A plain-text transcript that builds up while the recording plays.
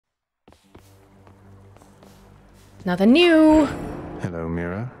Nothing new. Hello,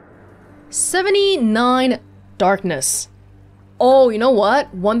 Mira. 79 darkness. Oh, you know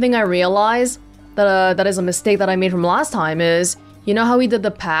what? One thing I realized that is a mistake that I made from last time is, you know how we did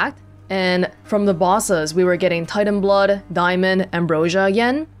the Pact? And from the bosses, we were getting Titan Blood, Diamond, Ambrosia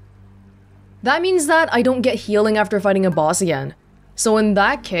again? That means that I don't get healing after fighting a boss again. So in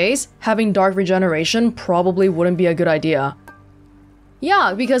that case, having Dark Regeneration probably wouldn't be a good idea.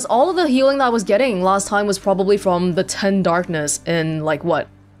 Yeah, because all of the healing that I was getting last time was probably from the 10 darkness in, like, what?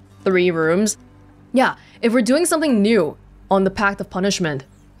 3 rooms? Yeah, if we're doing something new on the Pact of Punishment,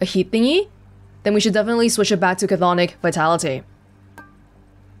 a heat thingy, then we should definitely switch it back to Chthonic Vitality.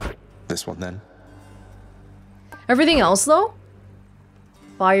 This one, then. Everything else, though?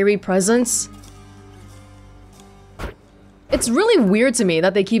 Fiery Presence. It's really weird to me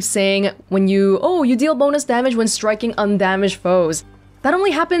that they keep saying when you deal bonus damage when striking undamaged foes. That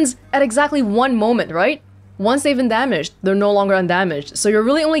only happens at exactly one moment, right? Once they've been damaged, they're no longer undamaged, so you're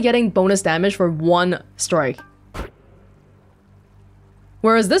really only getting bonus damage for one strike.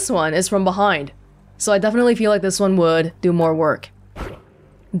 Whereas this one is from behind, so I definitely feel like this one would do more work.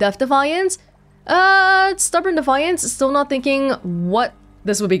 Death Defiance? Stubborn Defiance, still not thinking what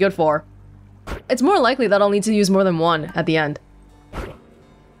this would be good for. It's more likely that I'll need to use more than one at the end.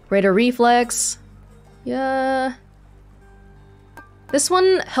 Greater Reflex. Yeah. This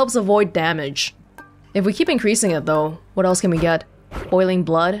one helps avoid damage. If we keep increasing it though, what else can we get? Boiling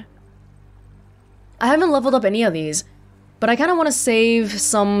Blood? I haven't leveled up any of these, but I kind of want to save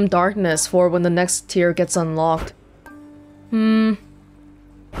some darkness for when the next tier gets unlocked. We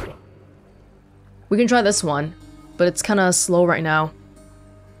can try this one, but it's kind of slow right now.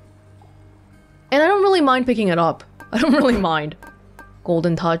 And I don't really mind picking it up. I don't really mind.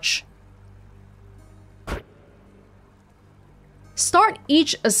 Golden Touch. Start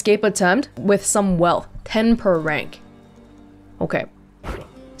each escape attempt with some wealth, 10 per rank. Okay.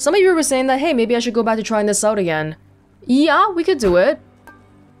 Some of you were saying that, hey, maybe I should go back to trying this out again. Yeah, we could do it.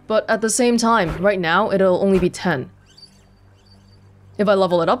 But at the same time, right now, it'll only be 10. If I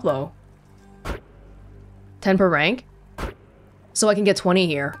level it up, though. 10 per rank? So I can get 20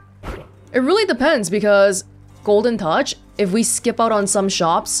 here. It really depends, because Golden Touch, if we skip out on some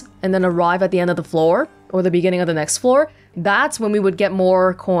shops and then arrive at the end of the floor, or the beginning of the next floor, that's when we would get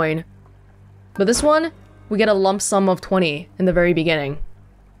more coin. But this one, we get a lump sum of 20 in the very beginning.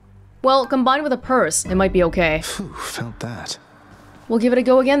 Well, combined with a purse, it might be okay. Phew, felt that. We'll give it a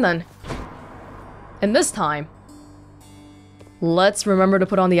go again then. And this time, let's remember to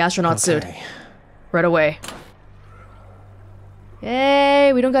put on the astronaut suit. Right away.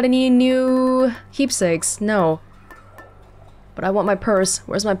 Hey, we don't got any new keepsakes, no. But I want my purse.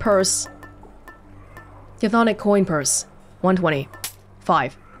 Where's my purse? Chthonic coin purse. 120.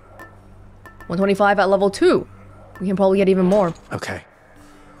 5. 125 at level 2. We can probably get even more. Okay.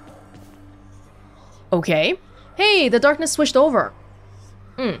 Okay. Hey, the darkness switched over.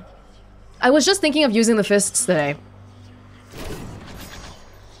 I was just thinking of using the fists today.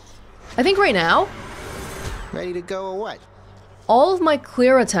 I think right now, Ready to go or what? all of my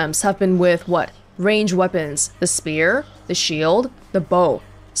clear attempts have been with what? Ranged weapons. The spear, the shield, the bow.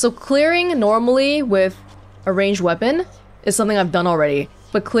 So clearing normally with a ranged weapon is something I've done already.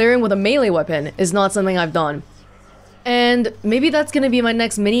 But clearing with a melee weapon is not something I've done. And maybe that's gonna be my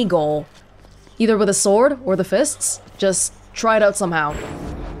next mini goal. Either with a sword or the fists. Just try it out somehow.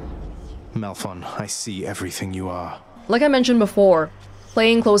 Malphon, I see everything you are. Like I mentioned before,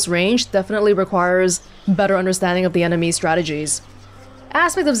 playing close range definitely requires better understanding of the enemy's strategies.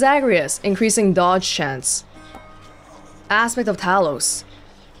 Aspect of Zagreus, increasing dodge chance. Aspect of Talos.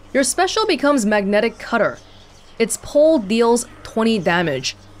 Your special becomes Magnetic Cutter. Its pull deals 20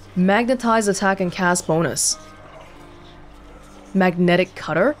 damage. Magnetized attack and cast bonus. Magnetic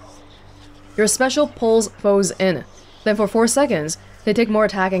Cutter? Your special pulls foes in. Then for 4 seconds, they take more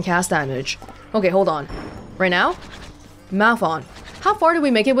attack and cast damage. Okay, hold on. Right now? Malphon. How far did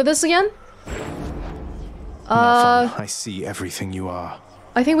we make it with this again? Malphon, I see everything you are.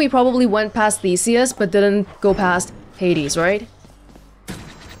 I think we probably went past Theseus, but didn't go past Hades, right?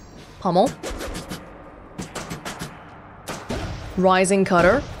 Pummel. Rising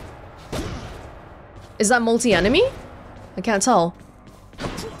Cutter. Is that multi-enemy? I can't tell.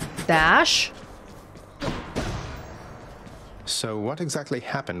 Dash. So what exactly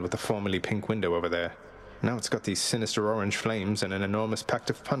happened with the formerly pink window over there? Now it's got these sinister orange flames and an enormous pact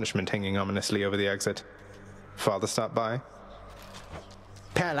of punishment hanging ominously over the exit. Father stopped by?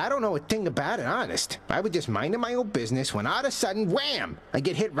 Pal, I don't know a thing about it, honest. I was just minding my own business when all of a sudden, wham! I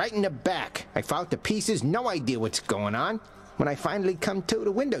get hit right in the back. I fall to pieces, no idea what's going on. When I finally come to,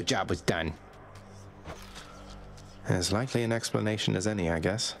 the window job was done. As likely an explanation as any, I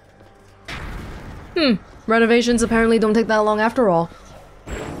guess. Renovations apparently don't take that long after all.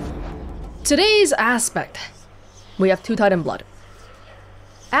 Today's aspect. We have 2 Titan Blood.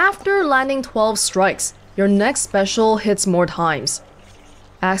 After landing 12 strikes, your next special hits more times.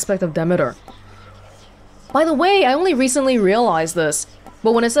 Aspect of Demeter. By the way, I only recently realized this,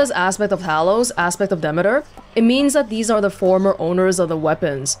 but when it says Aspect of Talos, Aspect of Demeter, it means that these are the former owners of the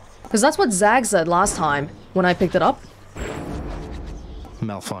weapons. Because that's what Zag said last time, when I picked it up.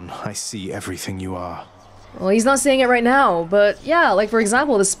 Malphon, I see everything you are. Well, he's not saying it right now, but yeah, like for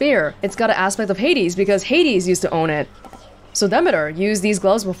example, the spear. It's got an aspect of Hades because Hades used to own it. So Demeter used these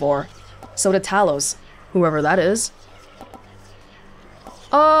gloves before. So did Talos, whoever that is.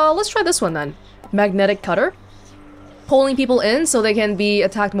 Let's try this one then. Magnetic Cutter. Pulling people in so they can be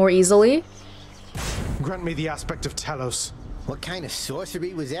attacked more easily. Grant me the aspect of Talos. What kind of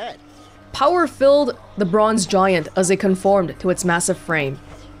sorcery was that? Power filled the bronze giant as it conformed to its massive frame.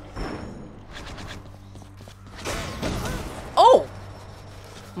 Oh!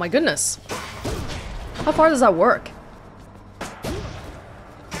 My goodness. How far does that work?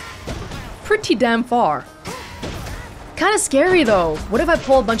 Pretty damn far. Kinda scary though. What if I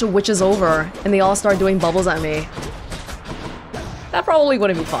pull a bunch of witches over and they all start doing bubbles at me? That probably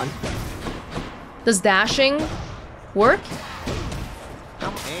wouldn't be fun. Does dashing work?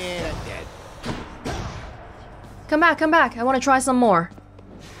 And I'm dead. Come back. I want to try some more.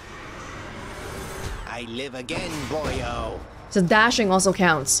 I live again, boyo. So dashing also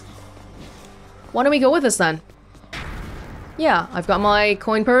counts. Why don't we go with this then? Yeah, I've got my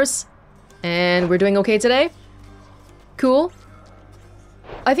coin purse. And we're doing okay today? Cool.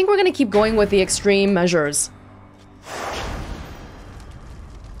 I think we're gonna keep going with the extreme measures.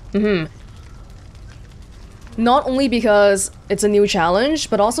 Not only because it's a new challenge,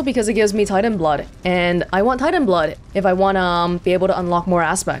 but also because it gives me Titan Blood. And I want Titan Blood if I want to be able to unlock more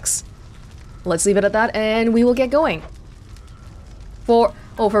aspects. Let's leave it at that and we will get going. For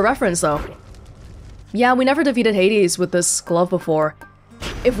reference though. Yeah, we never defeated Hades with this glove before.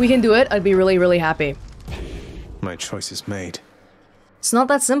 If we can do it, I'd be really, really happy. My choice is made. It's not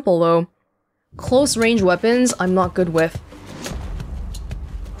that simple though. Close range weapons, I'm not good with.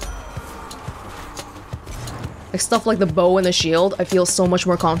 Like stuff like the bow and the shield, I feel so much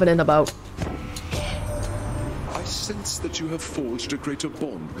more confident about. I sense that you have forged a greater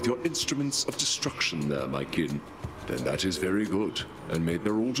bond with your instruments of destruction there, my kin. Then that is very good, and may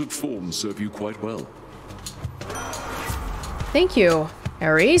their altered forms serve you quite well. Thank you,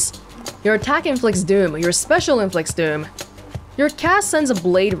 Ares. Your attack inflicts doom, your special inflicts doom. Your cast sends a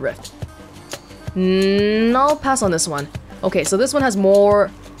blade rift. I'll pass on this one. Okay, so this one has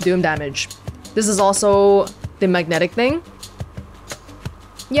more doom damage. This is also the magnetic thing.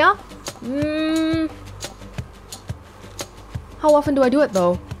 Yeah. How often do I do it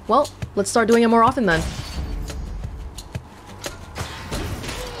though? Well, let's start doing it more often then.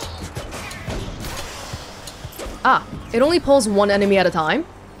 Ah, it only pulls one enemy at a time.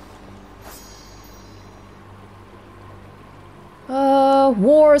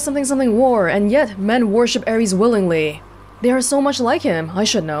 War, something something war, and yet men worship Ares willingly. They are so much like him, I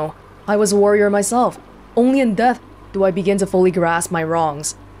should know. I was a warrior myself. Only in death do I begin to fully grasp my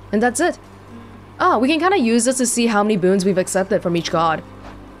wrongs. And that's it. Ah, we can kind of use this to see how many boons we've accepted from each god.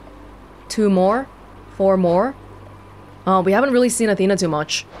 2 more? 4 more? We haven't really seen Athena too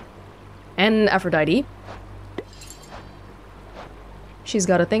much. And Aphrodite. She's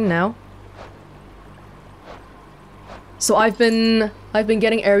got a thing now. So I've been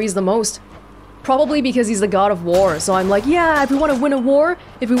getting Ares the most. Probably because he's the god of war, so I'm like, yeah, if we want to win a war,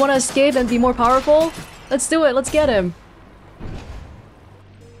 if we want to escape and be more powerful, let's do it, let's get him.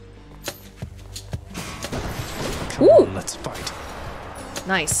 Come on, let's fight.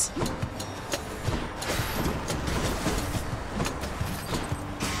 Nice.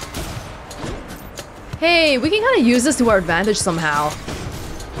 Hey, we can kind of use this to our advantage somehow.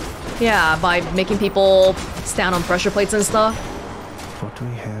 Yeah, by making people stand on pressure plates and stuff. What do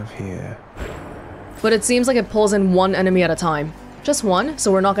we have here? But it seems like it pulls in one enemy at a time. Just one,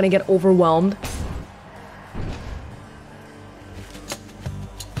 so we're not gonna get overwhelmed.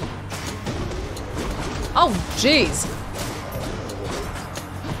 Oh, jeez.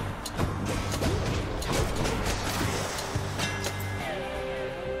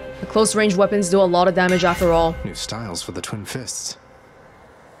 The close-range weapons do a lot of damage after all. New styles for the twin fists.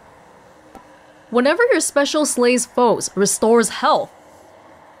 Whenever your special slays foes, restores health.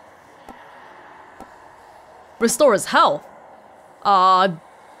 Restores health?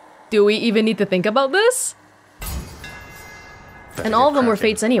 Do we even need to think about this? And all of them were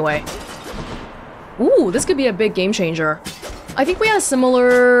fates anyway. Ooh, this could be a big game changer. I think we had a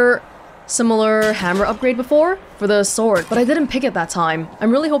similar hammer upgrade before for the sword, but I didn't pick it that time.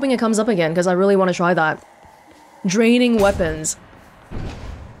 I'm really hoping it comes up again because I really want to try that. Draining weapons.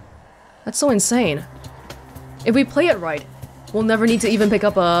 That's so insane. If we play it right, we'll never need to even pick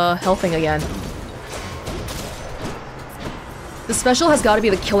up a health thing again. The special has got to be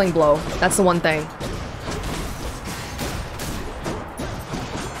the killing blow. That's the one thing.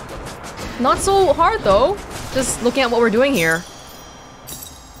 Not so hard though. Just looking at what we're doing here.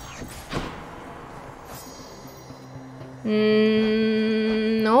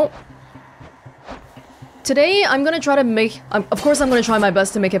 No. Today, I'm gonna try to make... of course, I'm gonna try my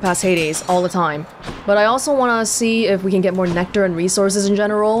best to make it past Hades all the time. But I also want to see if we can get more nectar and resources in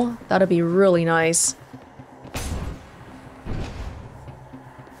general. That'd be really nice.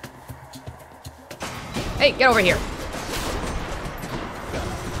 Hey, get over here.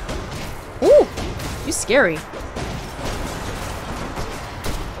 Ooh, you're scary.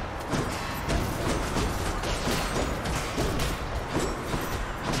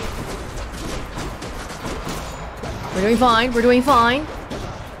 We're doing fine, we're doing fine.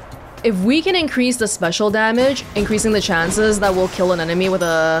 If we can increase the special damage, increasing the chances that we'll kill an enemy with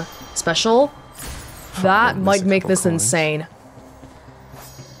a special, that might make this insane.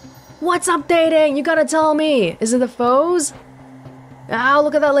 What's updating? You gotta tell me. Is it the foes? I'll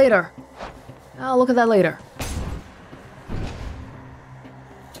look at that later. I'll look at that later.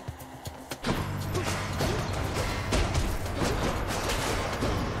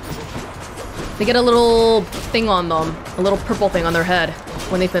 They get a little thing on them, a little purple thing on their head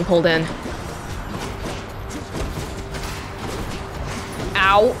when they've been pulled in.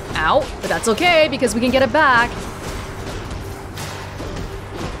 Ow, ow, but that's okay because we can get it back.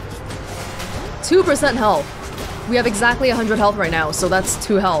 2% health. We have exactly 100 health right now, so that's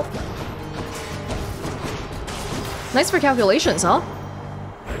 2 health. Nice for calculations, huh?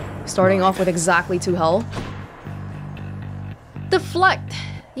 Starting off with exactly 2 health. Deflect.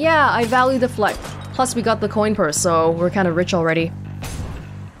 Yeah, I value deflect. Plus we got the coin purse, so we're kind of rich already.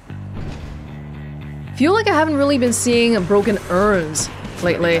 Feel like I haven't really been seeing broken urns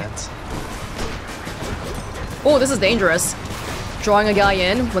lately. Oh, this is dangerous. Drawing a guy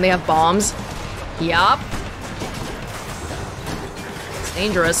in when they have bombs. Yup. It's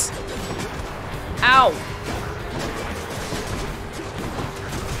dangerous. Ow.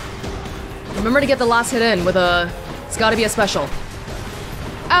 Remember to get the last hit in with a... It's gotta be a special.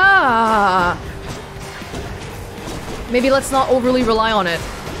 Ah! Maybe let's not overly rely on it.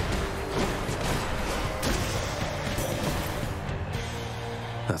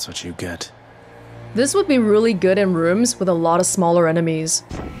 That's what you get. This would be really good in rooms with a lot of smaller enemies.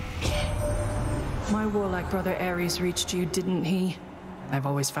 My warlike brother Ares reached you, didn't he? I've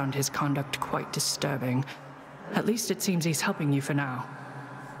always found his conduct quite disturbing. At least it seems he's helping you for now.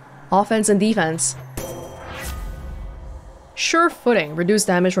 Offense and defense. Sure footing, reduce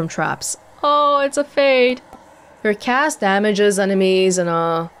damage from traps. Oh, it's a fade. Your cast damages enemies in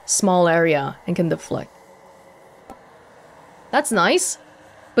a small area and can deflect. That's nice.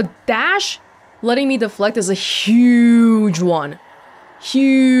 But dash? Letting me deflect is a huge one.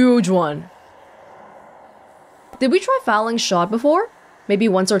 Huge one. Did we try fouling shot before? Maybe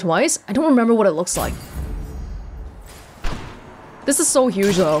once or twice? I don't remember what it looks like. This is so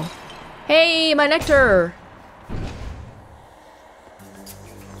huge though. Hey, my nectar!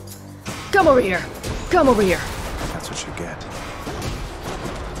 Come over here! Come over here! That's what you get.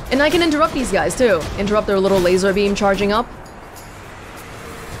 And I can interrupt these guys too. Interrupt their little laser beam charging up.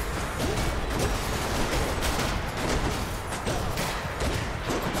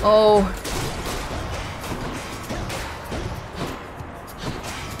 Oh.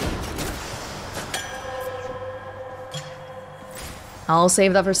 I'll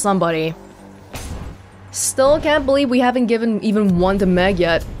save that for somebody. Still can't believe we haven't given even one to Meg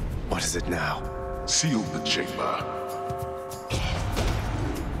yet. What is it now? Seal the chamber.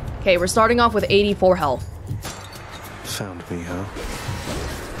 Okay, we're starting off with 84 health. Found me, huh?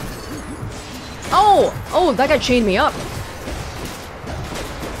 Oh! Oh, that guy chained me up.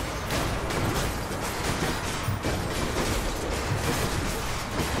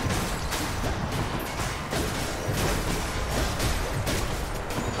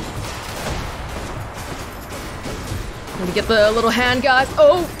 Let me get the little hand guys.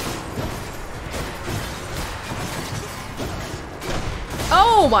 Oh!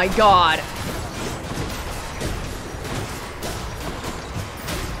 Oh my god!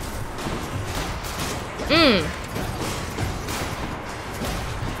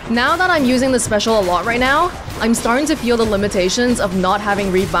 Now that I'm using the special a lot right now, I'm starting to feel the limitations of not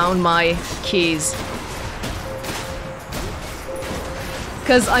having rebound my keys.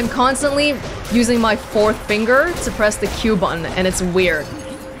 Because I'm constantly using my fourth finger to press the Q button, and it's weird.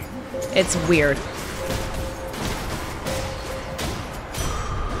 It's weird.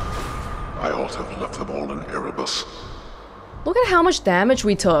 I ought to have left them all in Erebus. Look at how much damage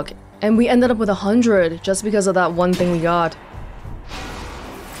we took, and we ended up with 100 just because of that one thing we got.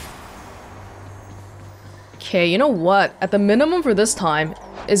 Okay, you know what? At the minimum for this time,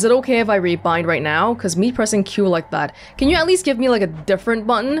 is it okay if I rebind right now? Because me pressing Q like that, can you at least give me like a different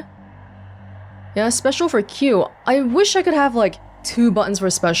button? Yeah, special for Q. I wish I could have like 2 buttons for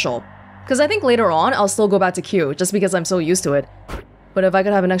special. Because I think later on, I'll still go back to Q, just because I'm so used to it. But if I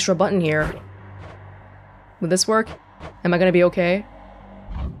could have an extra button here... Would this work? Am I gonna be okay?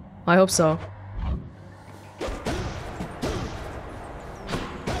 I hope so.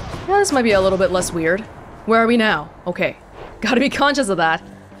 Yeah, this might be a little bit less weird. Where are we now? Okay. Gotta be conscious of that.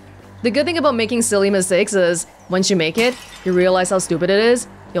 The good thing about making silly mistakes is, once you make it, you realize how stupid it is,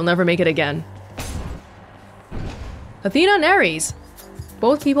 you'll never make it again. Athena and Ares.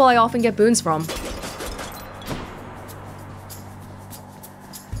 Both people I often get boons from.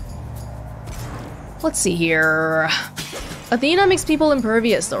 Let's see here. Athena makes people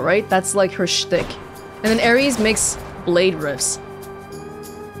impervious though, right? That's like her shtick. And then Ares makes blade riffs.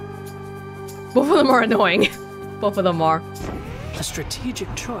 Both of them are annoying. Both of them are. A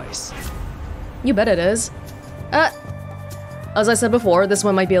strategic choice. You bet it is. As I said before, this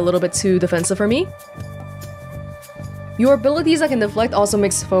one might be a little bit too defensive for me. Your abilities that can deflect also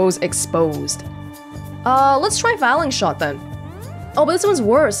makes foes exposed. Let's try Failing Shot then. Oh, but this one's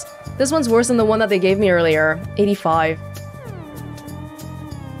worse. This one's worse than the one that they gave me earlier. 85.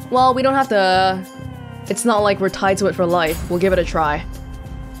 Well, we don't have to... It's not like we're tied to it for life. We'll give it a try.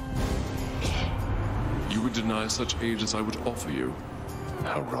 You would deny such aid as I would offer you?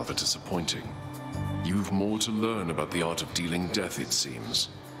 How rather disappointing. You've more to learn about the art of dealing death, it seems.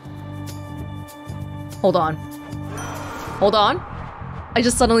 Hold on. Hold on. I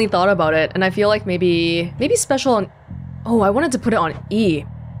just suddenly thought about it, and I feel like maybe special on... Oh, I wanted to put it on E.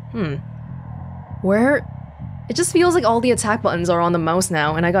 Where? It just feels like all the attack buttons are on the mouse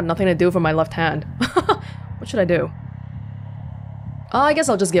now, and I got nothing to do for my left hand. What should I do? I guess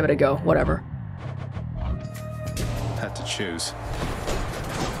I'll just give it a go. Whatever. Had to choose.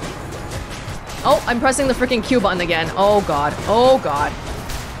 Oh, I'm pressing the freaking Q button again. Oh god. Oh god.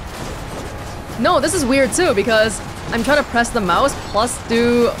 No, this is weird too, because I'm trying to press the mouse plus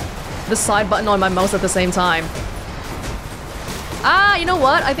do the side button on my mouse at the same time. Ah, you know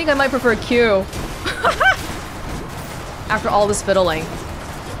what? I think I might prefer Q. After all this fiddling.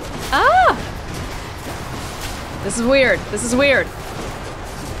 Ah! This is weird. This is weird.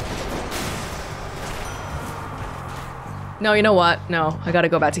 No, you know what? No, I gotta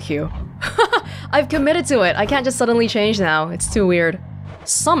go back to Q. I've committed to it. I can't just suddenly change now. It's too weird.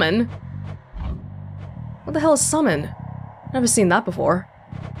 Summon? What the hell is summon? Never seen that before.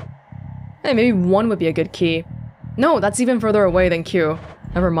 Hey, maybe 1 would be a good key. No, that's even further away than Q.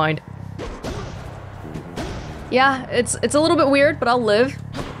 Never mind. Yeah, it's a little bit weird, but I'll live.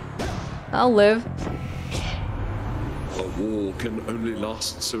 I'll live. A war can only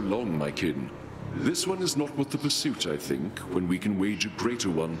last so long, my kin. This one is not worth the pursuit, I think, when we can wage a greater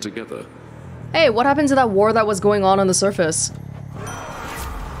one together. Hey, what happened to that war that was going on the surface?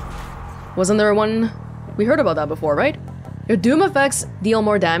 Wasn't there one? We heard about that before, right? Your doom effects deal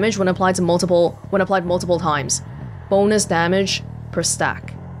more damage when applied multiple times. Bonus damage per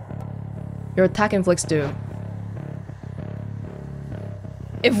stack. Your attack inflicts doom.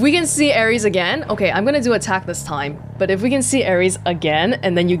 If we can see Ares again, okay, I'm gonna do attack this time. But if we can see Ares again,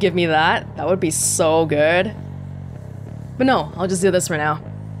 and then you give me that, that would be so good. But no, I'll just do this for now.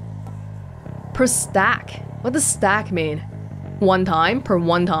 Per stack. What does stack mean? 1 time? Per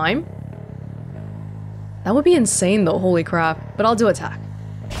 1 time? That would be insane though, holy crap. But I'll do attack.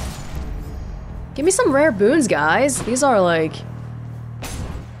 Give me some rare boons, guys. These are like...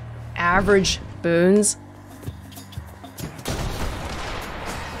 average boons.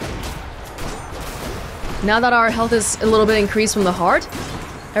 Now that our health is a little bit increased from the heart,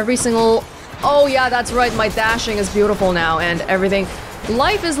 every single... Oh yeah, that's right, my dashing is beautiful now and everything.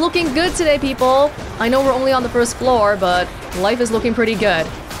 Life is looking good today, people. I know we're only on the 1st floor, but life is looking pretty good.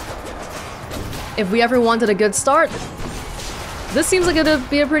 If we ever wanted a good start, this seems like it'd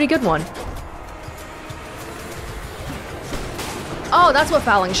be a pretty good one. Oh, that's what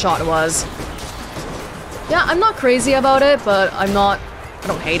Failing Shot was. Yeah, I'm not crazy about it, but I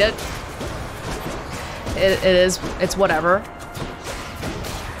don't hate it. It's whatever.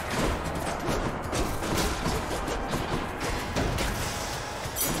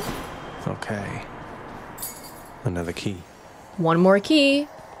 Okay. Another key. One more key.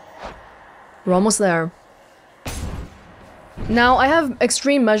 We're almost there. Now, I have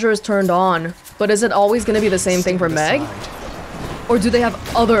extreme measures turned on, but is it always going to be the same thing for Meg? Or do they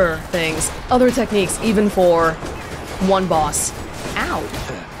have other things, other techniques, even for one boss? Ow.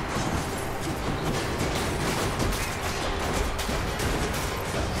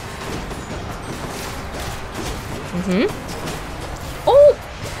 Oh!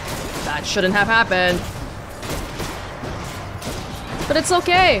 That shouldn't have happened. But it's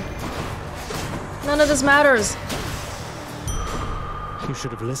okay. None of this matters. You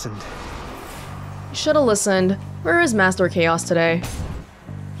should have listened. You should have listened. Where is Master Chaos today?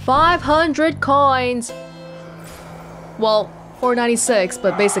 500 coins! Well, 496,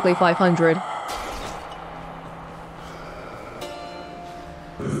 but basically 500.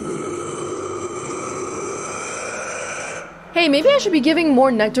 Hey, maybe I should be giving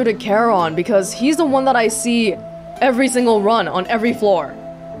more nectar to Charon, because he's the one that I see every single run on every floor.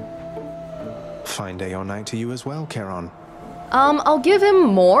 Fine day or night to you as well, Charon. I'll give him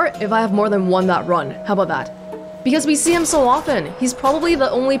more if I have more than one that run. How about that? Because we see him so often. He's probably the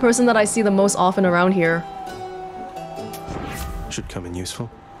only person that I see the most often around here. Should come in useful.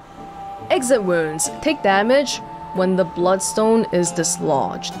 Exit wounds. Take damage when the bloodstone is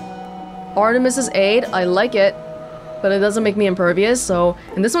dislodged. Artemis's aid. I like it, but it doesn't make me impervious, so...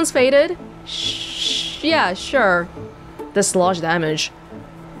 And this one's faded. Yeah, sure. Dislodge damage.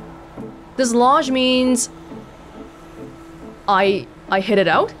 Dislodge means... I hit it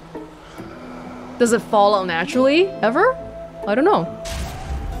out? Does it fall out naturally? Ever? I don't know.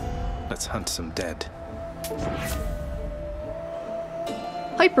 Let's hunt some dead.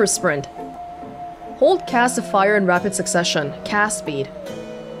 Hyper sprint. Hold cast to fire in rapid succession. Cast speed.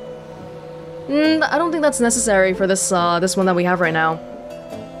 I don't think that's necessary for this this one that we have right now.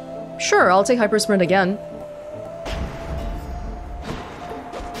 Sure, I'll take hyper sprint again.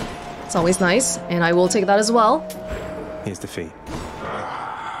 It's always nice, and I will take that as well. Here's the fee.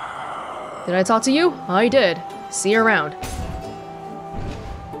 Did I talk to you? I did. See you around.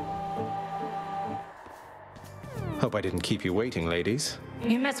 Hope I didn't keep you waiting, ladies.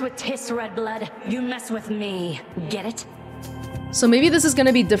 You mess with Tiss, Red Blood. You mess with me. Get it? So maybe this is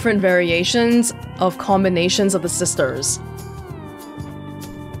gonna be different variations of combinations of the sisters.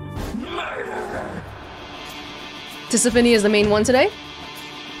 Tisiphone is the main one today?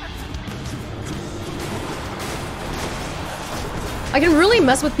 I can really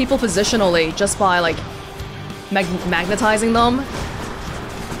mess with people positionally just by, like, magnetizing them.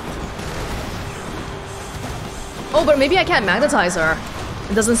 Oh, but maybe I can't magnetize her.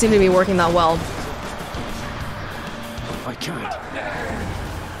 It doesn't seem to be working that well. I can't.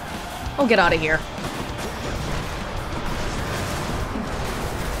 Oh, get out of here.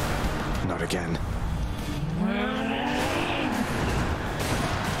 Not again.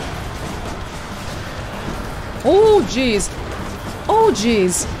 Oh, jeez. Oh,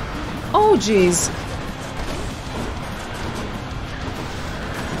 jeez. Oh, jeez.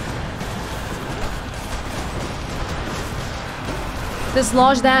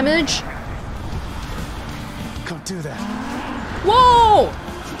 Dislodge damage. Can't do that. Whoa!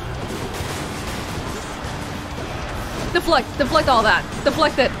 Deflect all that.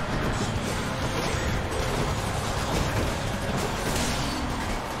 Deflect it.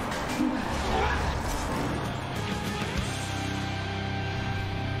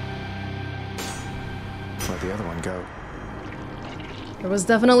 Where'd the other one go? There was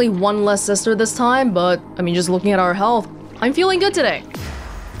definitely one less sister this time, but, I mean, just looking at our health, I'm feeling good today.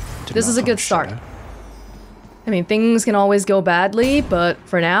 This is a good start. I mean, things can always go badly, but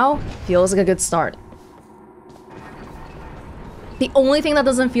for now, feels like a good start. The only thing that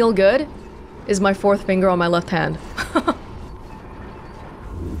doesn't feel good is my fourth finger on my left hand.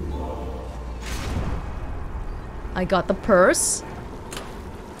 I got the purse.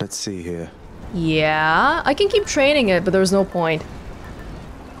 Let's see here. Yeah, I can keep training it, but there's no point.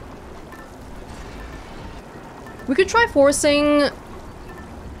 We could try forcing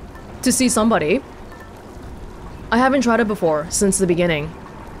to see somebody. I haven't tried it before since the beginning.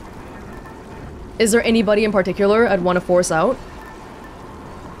 Is there anybody in particular I'd want to force out?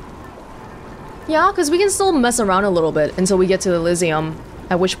 Yeah, because we can still mess around a little bit until we get to Elysium,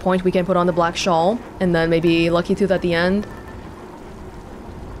 at which point we can put on the black shawl, and then maybe Lucky Tooth at the end.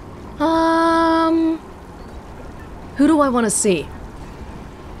 Who do I want to see?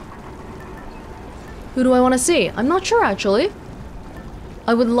 Who do I want to see? I'm not sure, actually.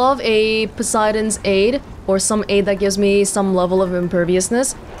 I would love a Poseidon's aid, or some aid that gives me some level of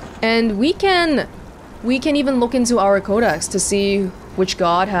imperviousness. And we can even look into our codex to see which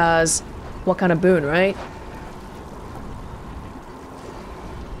god has what kind of boon, right?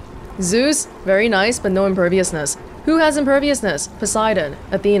 Zeus, very nice, but no imperviousness. Who has imperviousness? Poseidon,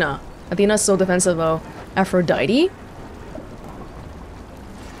 Athena. Athena's so defensive though. Aphrodite?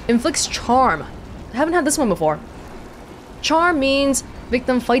 Inflicts charm. I haven't had this one before. Charm means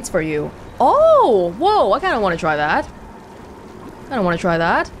victim fights for you. Oh, whoa, I kind of want to try that. I don't want to try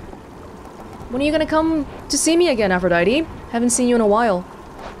that. When are you gonna come to see me again, Aphrodite? Haven't seen you in a while.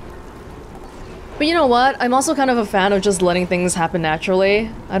 But you know what? I'm also kind of a fan of just letting things happen naturally.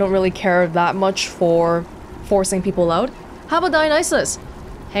 I don't really care that much for forcing people out. How about Dionysus?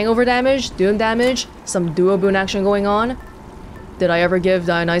 Hangover damage, doom damage, some duo boon action going on. Did I ever give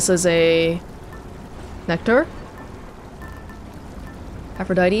Dionysus a nectar?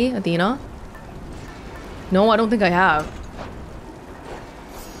 Aphrodite, Athena? No, I don't think I have.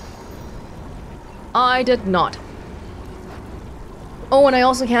 I did not. Oh, and I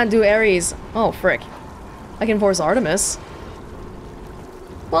also can't do Ares. Oh, frick. I can force Artemis.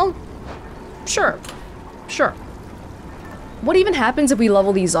 Well, sure. Sure. What even happens if we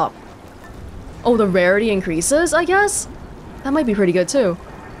level these up? Oh, the rarity increases, I guess? That might be pretty good too.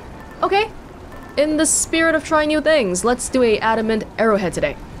 Okay. In the spirit of trying new things, let's do a adamant arrowhead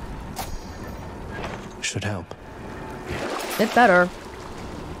today. Should help. It better.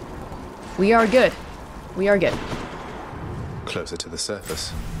 We are good. We are good. Closer to the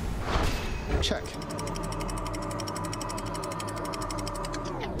surface. Check.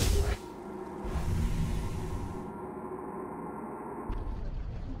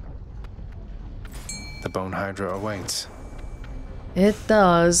 The Bone Hydra awaits. It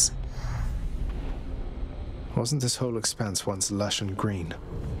does. Wasn't this whole expanse once lush and green?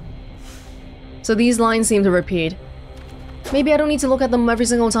 So these lines seem to repeat. Maybe I don't need to look at them every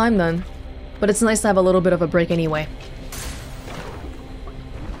single time then. But it's nice to have a little bit of a break anyway.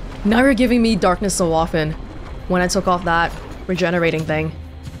 Now you're giving me darkness so often. When I took off that regenerating thing.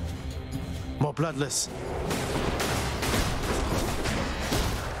 More bloodless.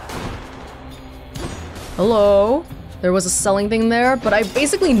 Hello? There was a selling thing there, but I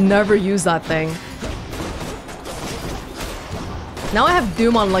basically never use that thing. Now I have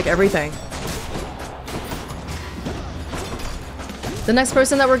Doom on like everything. The next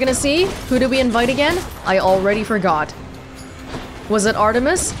person that we're gonna see, who did we invite again? I already forgot. Was it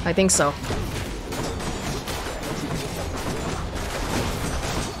Artemis? I think so.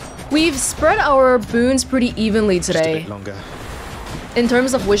 We've spread our boons pretty evenly today. Just a bit longer. In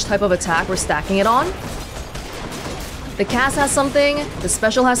terms of which type of attack we're stacking it on. The cast has something, the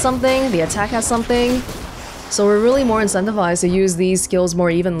special has something, the attack has something. So we're really more incentivized to use these skills more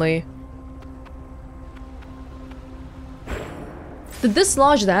evenly. The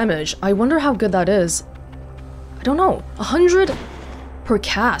dislodge damage, I wonder how good that is. I don't know, 100 per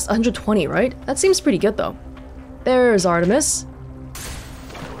cast, 120, right? That seems pretty good though. There's Artemis.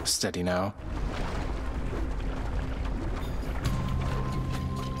 Steady now.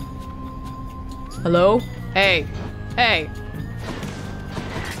 Hello? Hey. Hey.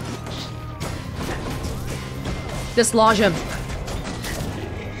 Dislodge him.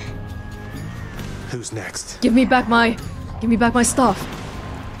 Who's next? Give me back my stuff.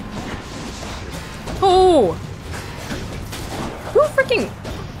 Oh! Who freaking...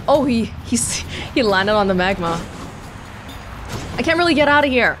 Oh, he landed on the magma. I can't really get out of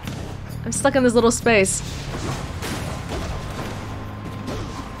here. I'm stuck in this little space.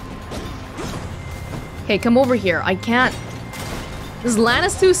 Hey, come over here. I can't... This land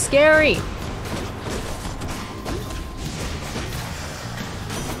is too scary.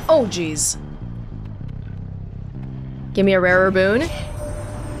 Oh, jeez. Give me a rarer boon.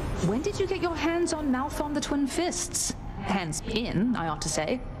 When did you get your hands on Malphon the Twin Fists? Hands in, I ought to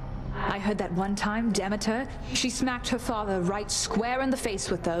say. I heard that one time Demeter, she smacked her father right square in the face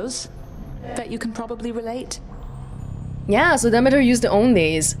with those. Bet you can probably relate. Yeah, so Demeter used to own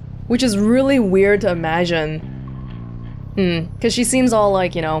these, which is really weird to imagine. Because she seems all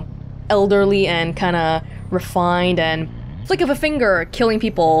like, you know, elderly and kind of refined and flick of a finger killing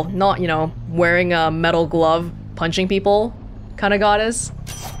people, not, you know, wearing a metal glove punching people kind of goddess.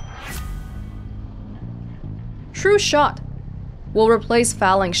 True Shot will replace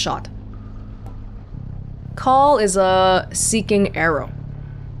Phalanx Shot. Call is a seeking arrow.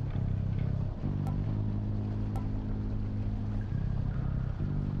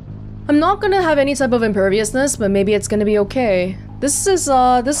 I'm not gonna have any type of imperviousness, but maybe it's gonna be okay.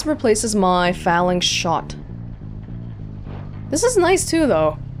 This replaces my Phalanx Shot. This is nice too,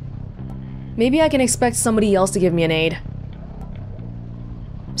 though. Maybe I can expect somebody else to give me an aid.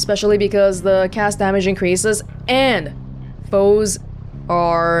 Especially because the cast damage increases and foes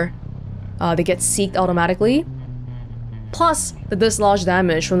are They get seeked automatically. Plus the dislodge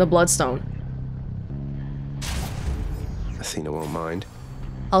damage from the Bloodstone. Athena won't mind.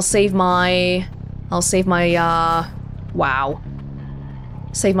 I'll save my... wow.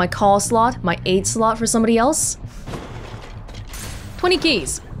 Save my call slot, my aid slot for somebody else. 20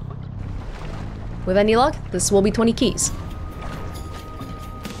 keys. With any luck, this will be 20 keys.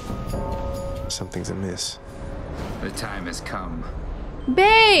 Something's amiss. The time has come.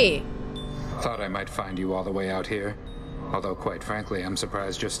 Bay! Thought I might find you all the way out here. Although, quite frankly, I'm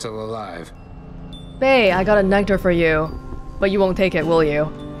surprised you're still alive. Bay, I got a nectar for you. But you won't take it, will you?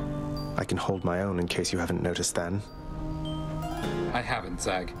 I can hold my own in case you haven't noticed then. I haven't,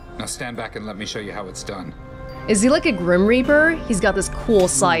 Zag. Now stand back and let me show you how it's done. Is he like a Grim Reaper? He's got this cool Who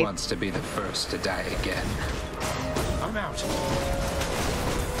sight. wants to be the first to die again? I'm out.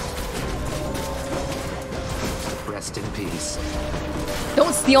 Rest in peace.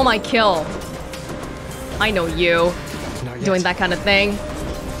 Don't steal my kill. I know you. Not yet. Doing that kind of thing.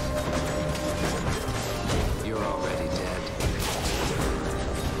 You're already dead.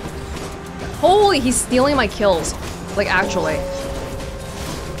 Holy, he's stealing my kills. Like, actually.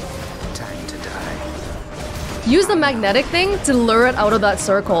 Time to die. Use the magnetic thing to lure it out of that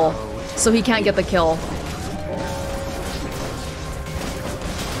circle so he can't get the kill.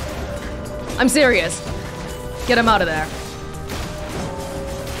 I'm serious. Get him out of there.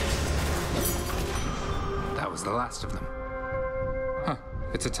 That was the last of them. Huh.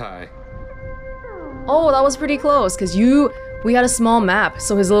 It's a tie. Oh, that was pretty close, because we had a small map,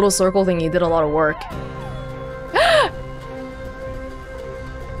 so his little circle thingy did a lot of work.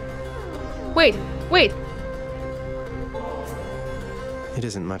 Wait. It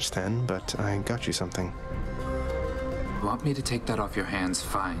isn't much then, but I got you something. You want me to take that off your hands?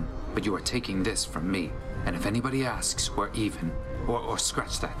 Fine. But you are taking this from me. And if anybody asks, we're even. Or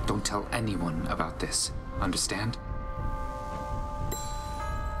scratch that. Don't tell anyone about this. Understand?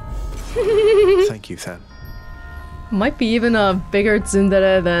 Thank you, Than. Might be even a bigger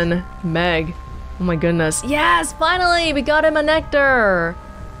tsundere than Meg. Oh my goodness. Yes, finally! We got him a nectar!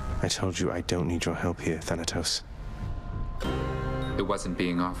 I told you I don't need your help here, Thanatos. It wasn't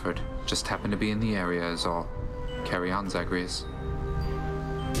being offered. Just happened to be in the area is all. Carry on, Zagreus.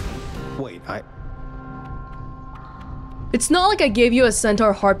 Wait, It's not like I gave you a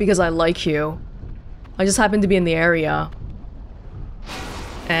centaur heart because I like you. I just happened to be in the area.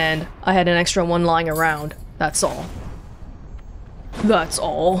 And I had an extra one lying around. That's all. That's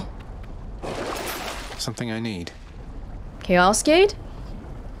all. something I need. Chaos Gate?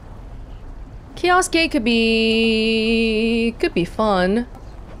 Chaos Gate could be fun.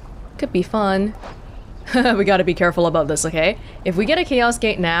 Could be fun. We gotta be careful about this, okay? If we get a Chaos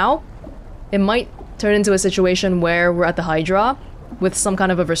Gate now, it might turn into a situation where we're at the Hydra with some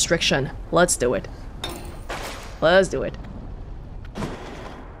kind of a restriction. Let's do it. Let's do it.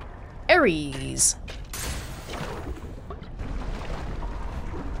 Ares.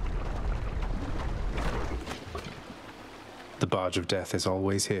 The Barge of Death is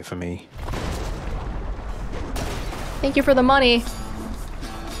always here for me. Thank you for the money.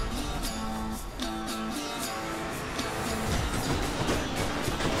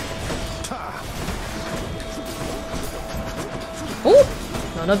 Ooh,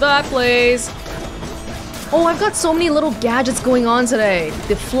 none of that, please. Oh, I've got so many little gadgets going on today.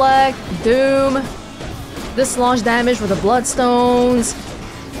 Deflect, Doom, dislodge damage with the Bloodstones.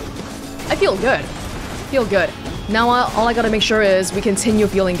 I feel good. Feel good. Now all I gotta make sure is we continue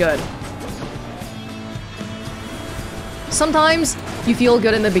feeling good. Sometimes you feel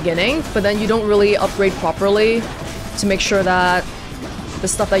good in the beginning, but then you don't really upgrade properly to make sure that the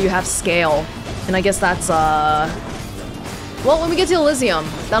stuff that you have scale. And I guess that's, well, when we get to Elysium,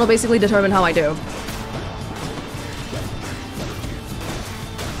 that'll basically determine how I do.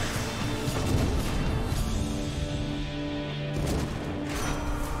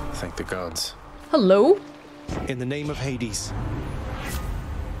 Thank the gods. Hello? In the name of Hades.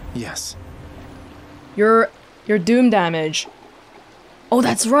 Yes. Your Doom damage. Oh,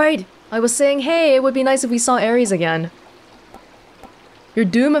 that's right! I was saying, hey, it would be nice if we saw Ares again. Your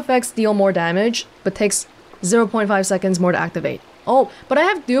Doom effects deal more damage, but takes 0.5 seconds more to activate. Oh, but I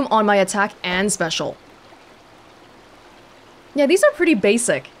have Doom on my attack and special. Yeah, these are pretty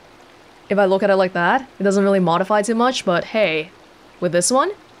basic. If I look at it like that, it doesn't really modify too much, but hey, with this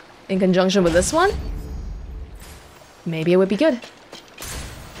one, in conjunction with this one, maybe it would be good.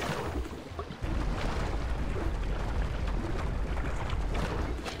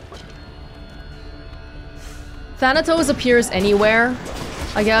 Thanatos appears anywhere,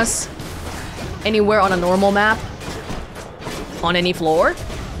 I guess. Anywhere on a normal map. On any floor.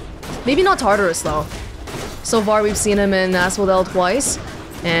 Maybe not Tartarus, though. So far, we've seen him in Asphodel twice,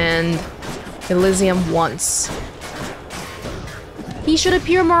 and Elysium once. He should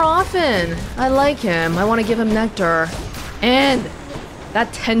appear more often. I like him. I want to give him nectar. And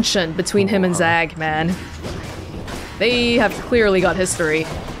that tension between him and Zag, man. They have clearly got history.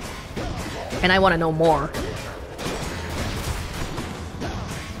 And I want to know more.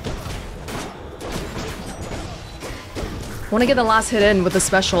 I want to get the last hit in with the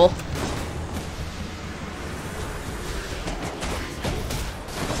special.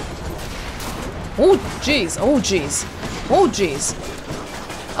 Oh, jeez. Oh, jeez. Oh, jeez.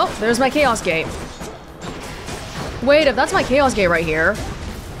 Oh, there's my Chaos Gate. Wait, if that's my Chaos Gate right here,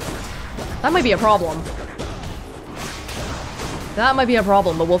 that might be a problem. That might be a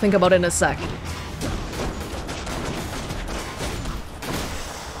problem, but we'll think about it in a sec.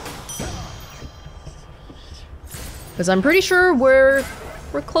 Because I'm pretty sure we're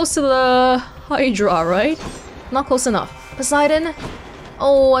close to the Hydra, right? Not close enough. Poseidon?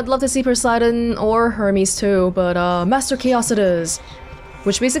 Oh, I'd love to see Poseidon or Hermes too, but Master Chaos it is.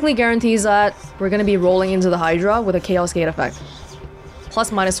 Which basically guarantees that we're gonna be rolling into the Hydra with a Chaos Gate effect.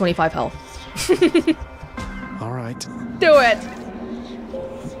 Plus minus 25 health. Alright. Do it!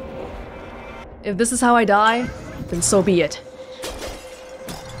 If this is how I die, then so be it.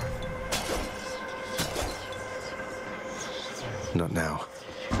 Not now.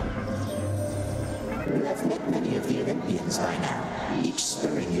 You have met many of the Olympians by now, each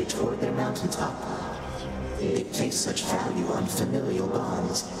spurring you toward their mountaintop. They place such value on familial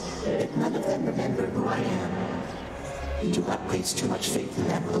bonds, but none of them remember who I am. Do not place too much faith in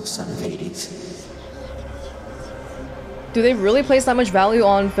them, O son of Hades. Do they really place that much value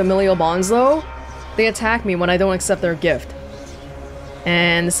on familial bonds, though? They attack me when I don't accept their gift.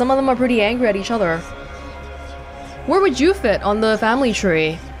 And some of them are pretty angry at each other. Where would you fit on the family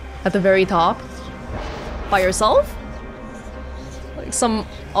tree? At the very top? By yourself? Like some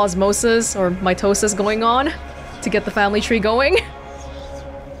osmosis or mitosis going on to get the family tree going?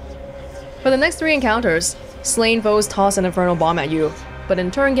 For the next 3 encounters, slain foes toss an infernal bomb at you, but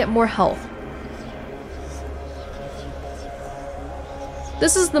in turn get more health.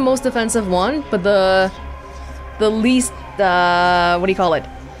 This is the most defensive one, but the least, what do you call it?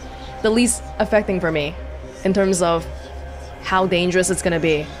 The least affecting for me, in terms of how dangerous it's gonna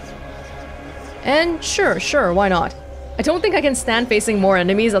be. And sure, why not? I don't think I can stand facing more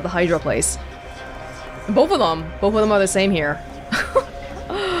enemies at the Hydra place. Both of them are the same here.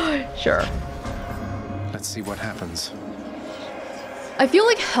 Sure. Let's see what happens. I feel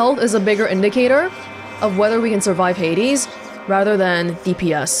like health is a bigger indicator of whether we can survive Hades rather than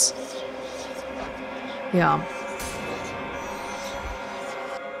DPS. Yeah.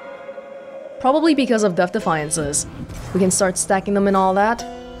 Probably because of Death Defiances. We can start stacking them and all that.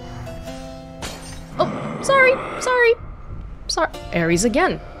 Oh, sorry. Ares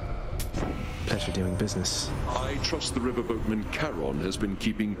again. Pleasure doing business. I trust the riverboatman Charon has been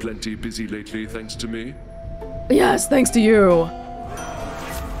keeping plenty busy lately thanks to me. Yes, thanks to you.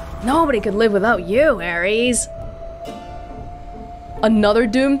 Nobody could live without you, Ares. Another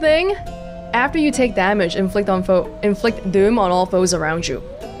Doom thing? After you take damage, inflict Doom on all foes around you.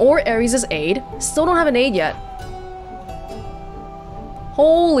 Or Ares' aid. Still don't have an aid yet.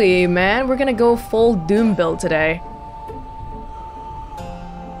 Holy man, we're gonna go full Doom build today.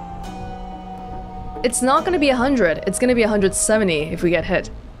 It's not gonna be 100, it's gonna be 170 if we get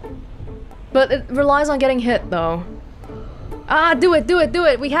hit. But it relies on getting hit though. Ah, do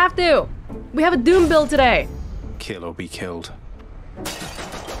it, we have to! We have a Doom build today! Kill or be killed.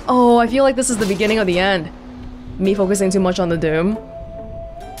 Oh, I feel like this is the beginning of the end. Me focusing too much on the Doom.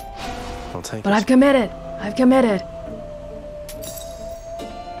 I'll take But it. I've committed.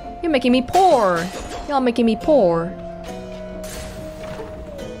 You're making me poor. Y'all making me poor.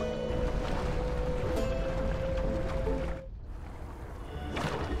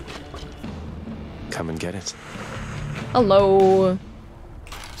 Come and get it. Hello.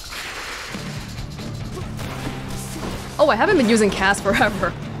 Oh, I haven't been using cast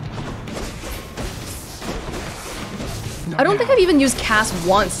forever. I don't think I've even used cast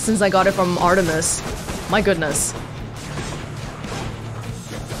once since I got it from Artemis. My goodness.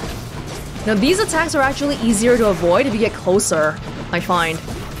 Now these attacks are actually easier to avoid if you get closer, I find.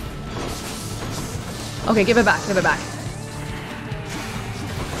 Okay, give it back.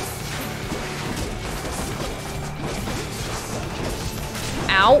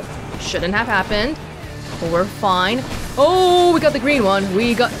 Ow! Shouldn't have happened. But we're fine. Oh, we got the green one.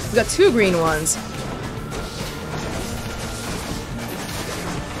 We got 2 green ones.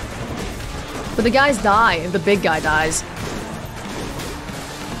 But the guys die if the big guy dies.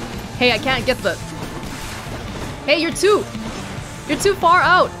 Hey, I can't get the... Hey, you're too far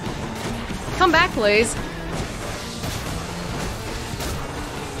out. Come back, please.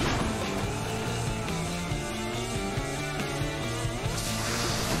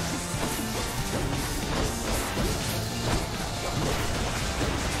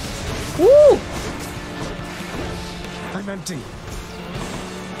 Woo! I'm empty.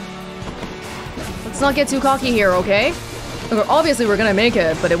 Let's not get too cocky here, okay? Look, obviously we're gonna make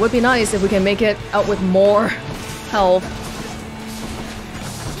it, but it would be nice if we can make it out with more health.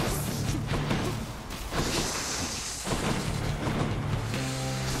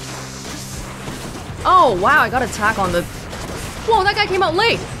 Oh, wow, I got attack on the... Whoa, that guy came out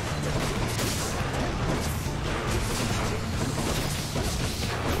late!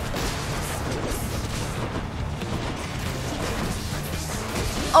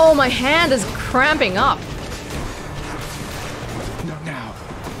 Oh, my hand is cramping up. Not now.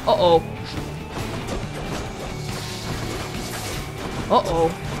 Uh-oh. Uh-oh.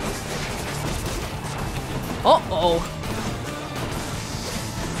 Uh-oh.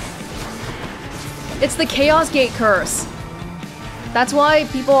 It's the Chaos Gate curse. That's why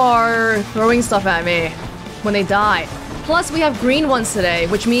people are throwing stuff at me when they die. Plus, we have green ones today,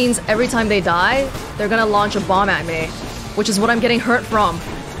 which means every time they die, they're gonna launch a bomb at me, which is what I'm getting hurt from.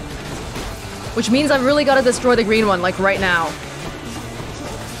 Which means I've really gotta destroy the green one, like right now.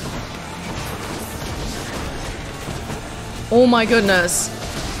 Oh my goodness.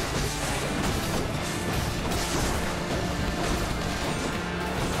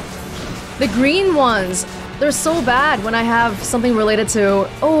 The green ones, they're so bad when I have something related to,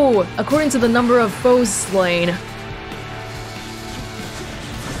 oh, according to the number of foes slain.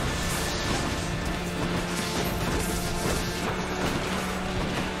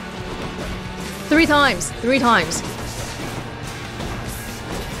 Three times.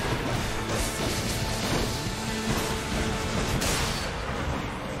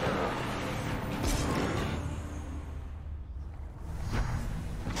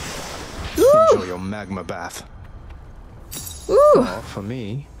 Enjoy your magma bath. Ooh. Oh, for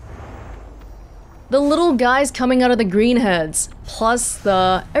me. The little guys coming out of the green heads, plus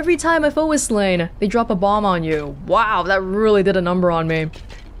the every time a foe is slain, they drop a bomb on you. Wow, that really did a number on me.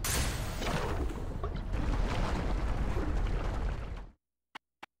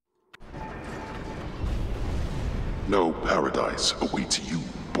 No paradise awaits you,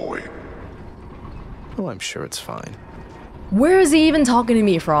 boy. Oh, I'm sure it's fine. Where is he even talking to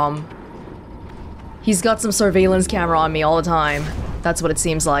me from? He's got some surveillance camera on me all the time. That's what it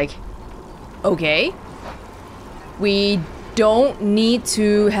seems like. Okay. We don't need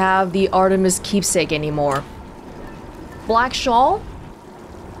to have the Artemis keepsake anymore. Black Shawl?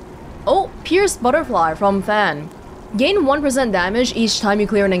 Oh, Pierced Butterfly from Fan. Gain 1% damage each time you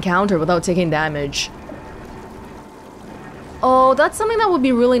clear an encounter without taking damage. Oh, that's something that would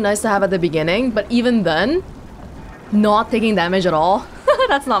be really nice to have at the beginning, but even then, not taking damage at all.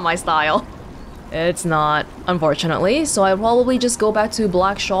 That's not my style. It's not, unfortunately, so I'd probably just go back to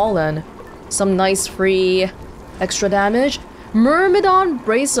Black Shawl then. Some nice free extra damage. Myrmidon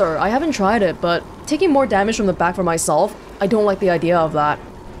Bracer, I haven't tried it, but taking more damage from the back for myself, I don't like the idea of that.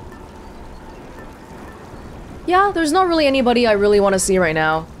 Yeah, there's not really anybody I really want to see right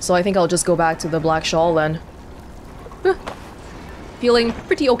now, so I think I'll just go back to the Black Shawl then. Feeling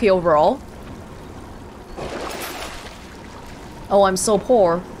pretty okay overall. Oh, I'm so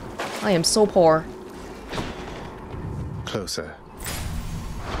poor. I am so poor. Closer.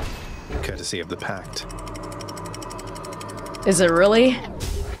 Courtesy of the Pact. Is it really?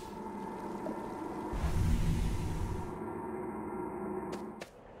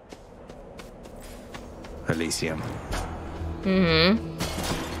 Elysium. Mm-hmm.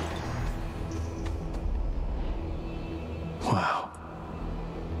 Wow.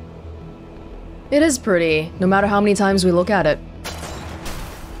 It is pretty, no matter how many times we look at it.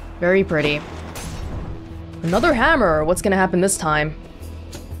 Very pretty. Another hammer! What's gonna happen this time?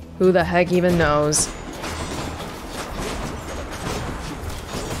 Who the heck even knows?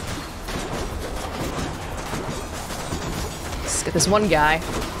 Let's get this one guy.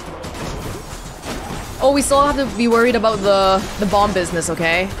 Oh, we still have to be worried about the bomb business,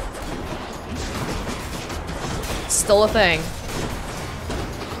 okay? Still a thing.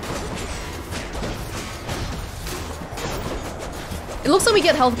 It looks like we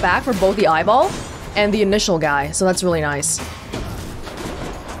get health back for both the eyeball and the initial guy, so that's really nice.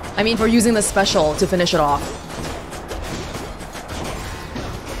 I mean, for using the special to finish it off.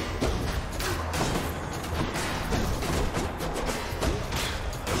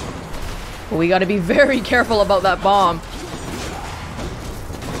 But we gotta be very careful about that bomb.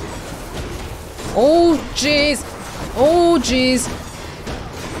 Oh, jeez. Oh, jeez.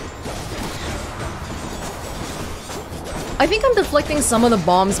 I think I'm deflecting some of the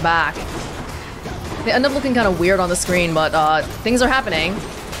bombs back. They end up looking kind of weird on the screen, but things are happening.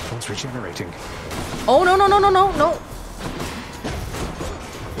 One's regenerating. Oh, no, no, no, no, no, no.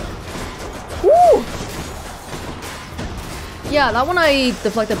 Woo! Yeah, that one I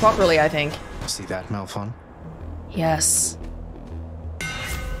deflected properly, I think. See that, Malphon? Yes.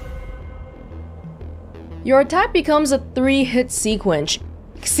 Your attack becomes a 3-hit sequence,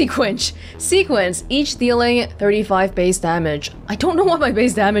 each dealing 35 base damage. I don't know what my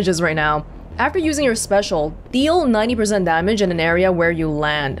base damage is right now. After using your special, deal 90% damage in an area where you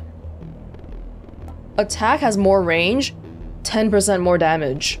land. Attack has more range, 10% more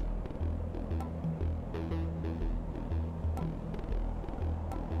damage.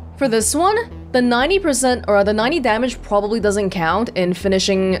 For this one, the 90% or the 90 damage probably doesn't count in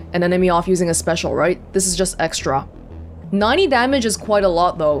finishing an enemy off using a special, right? This is just extra. 90 damage is quite a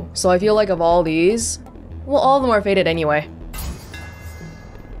lot though, so I feel like of all these, well, all of them are fated anyway.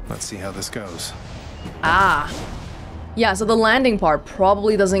 Let's see how this goes. Ah. Yeah, so the landing part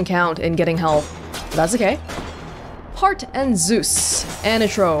probably doesn't count in getting health. But that's okay. Heart and Zeus.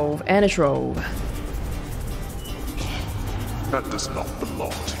 Anitrove, Anitrove. That does not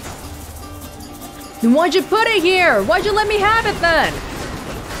belong to you. Then why'd you put it here? Why'd you let me have it then?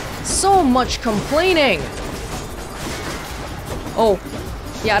 So much complaining. Oh.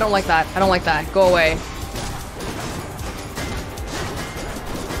 Yeah, I don't like that. I don't like that. Go away.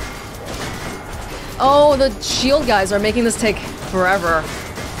 Oh, the shield guys are making this take forever.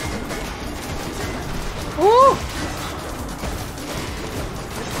 Ooh!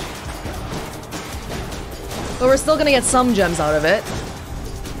 But we're still gonna get some gems out of it.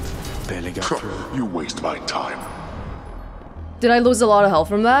 Barely got through. You waste my time. Did I lose a lot of health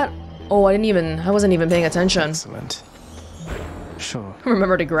from that? Oh, I wasn't even paying attention. Excellent. Sure.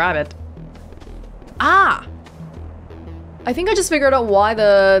 Remember to grab it. Ah! I think I just figured out why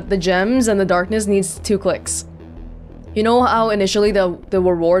the gems and the darkness needs 2 clicks. You know how initially the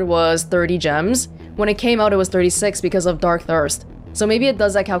reward was 30 gems? When it came out it was 36 because of Dark Thirst. So maybe it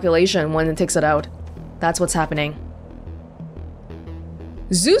does that calculation when it takes it out. That's what's happening.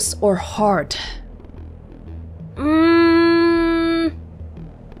 Zeus or Heart?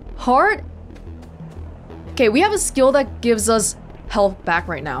 Heart? Okay, we have a skill that gives us health back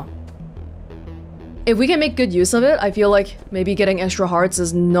right now. If we can make good use of it, I feel like maybe getting extra hearts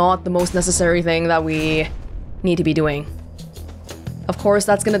is not the most necessary thing that we need to be doing. Of course,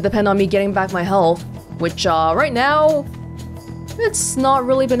 that's gonna depend on me getting back my health, which right now, it's not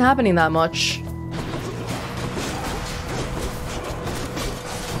really been happening that much.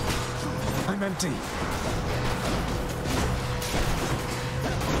 I'm empty.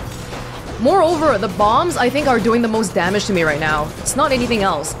 Moreover, the bombs I think are doing the most damage to me right now. It's not anything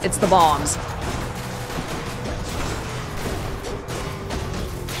else, it's the bombs.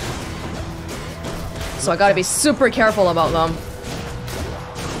 So I gotta be super careful about them.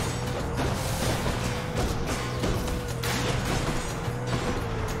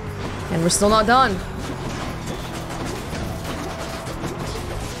 And we're still not done.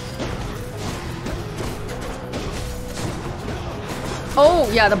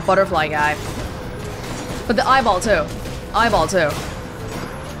 Oh, yeah, the butterfly guy. But the eyeball too. Eyeball too.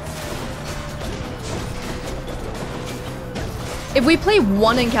 If we play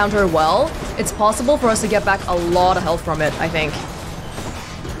one encounter well, it's possible for us to get back a lot of health from it, I think.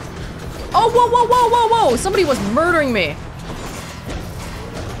 Oh, whoa, whoa, whoa, whoa, whoa! Somebody was murdering me!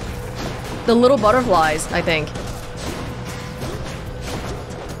 The little butterflies, I think.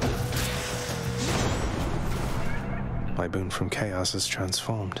 My boon from chaos is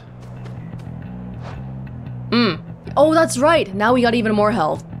transformed. Oh, that's right! Now we got even more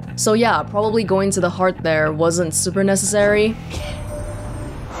health. So yeah, probably going to the heart there wasn't super necessary.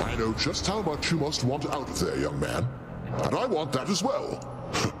 I know just how much you must want out of there, young man. And I want that as well.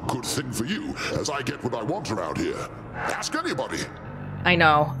 Good thing for you, as I get what I want around here. Ask anybody. I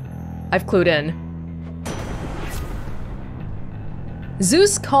know. I've clued in.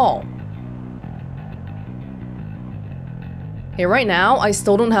 Zeus Call. Okay, right now, I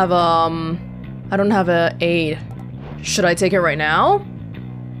still don't have, I don't have a aid. Should I take it right now?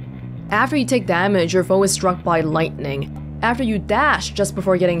 After you take damage, your foe is struck by lightning. After you dash just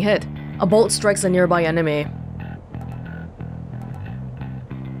before getting hit, a bolt strikes a nearby enemy.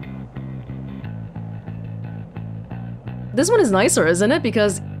 This one is nicer, isn't it?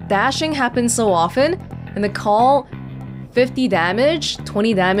 Because dashing happens so often, and the call, 50 damage,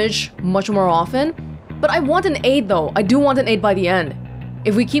 20 damage much more often. But I want an aid though. I do want an aid by the end.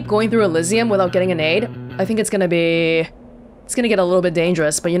 if we keep going through Elysium without getting an aid, I think it's gonna get a little bit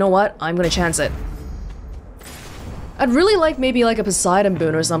dangerous, but you know what? I'm gonna chance it. I'd really like maybe like a Poseidon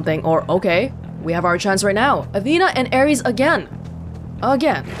boon or something, or okay, we have our chance right now. Athena and Ares again.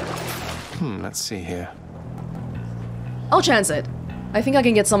 Again. Let's see here. I'll chance it. I think I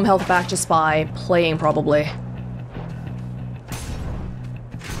can get some health back just by playing, probably.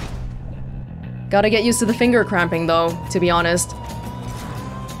 Gotta get used to the finger cramping though, to be honest.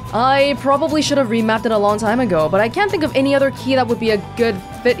 I probably should have remapped it a long time ago, but I can't think of any other key that would be a good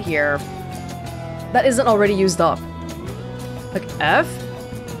fit here that isn't already used up. Like F?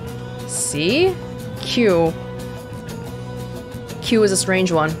 C? Q. Q is a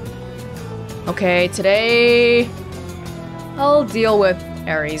strange one. Okay, today I'll deal with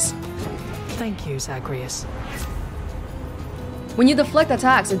Ares. Thank you, Zagreus. When you deflect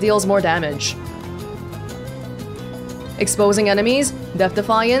attacks, it deals more damage. Exposing enemies, Death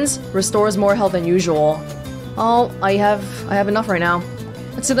Defiance, restores more health than usual. Oh, I have enough right now.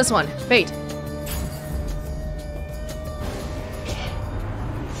 Let's do this one. Fate.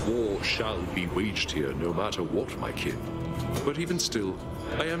 War shall be waged here no matter what, my kin. But even still,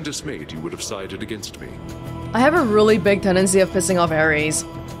 I am dismayed you would have sided against me. I have a really big tendency of pissing off Ares.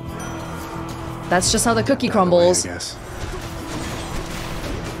 That's just how the cookie crumbles. I guess.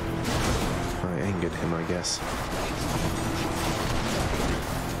 I angered him, I guess.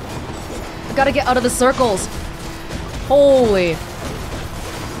 I gotta get out of the circles. Holy.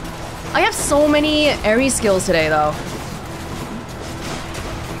 I have so many Ares skills today, though.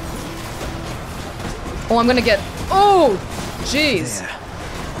 Oh, I'm gonna get... Oh! Jeez. Yeah.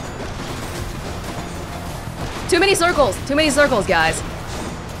 Too many circles. Too many circles, guys.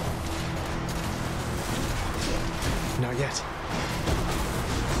 Not yet.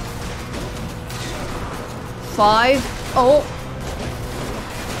 5. Oh.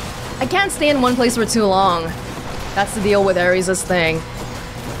 I can't stay in one place for too long. That's the deal with Ares' thing.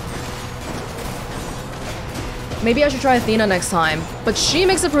 Maybe I should try Athena next time. But she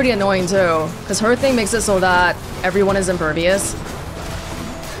makes it pretty annoying too, because her thing makes it so that everyone is impervious.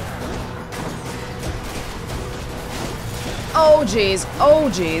 Oh jeez, oh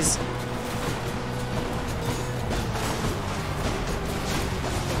jeez.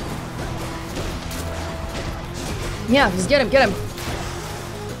 Yeah, just get him, get him.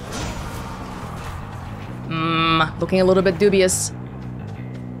 Looking a little bit dubious.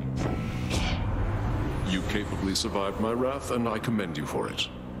 You capably survived my wrath, and I commend you for it.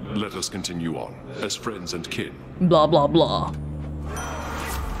 Let us continue on, as friends and kin. Blah blah blah.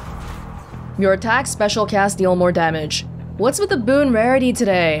 Your attack special cast deal more damage. What's with the boon rarity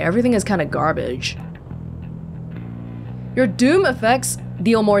today? Everything is kinda garbage. Your doom effects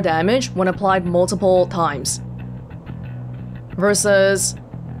deal more damage when applied multiple times. Versus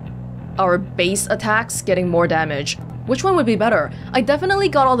our base attacks getting more damage. Which one would be better? I definitely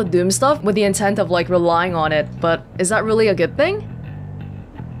got all the doom stuff with the intent of like relying on it, but is that really a good thing?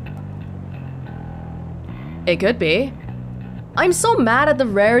 It could be. I'm so mad at the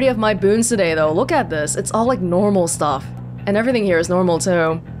rarity of my boons today though. Look at this, it's all like normal stuff. And everything here is normal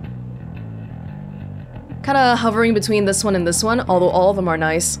too. Kinda hovering between this one and this one, although all of them are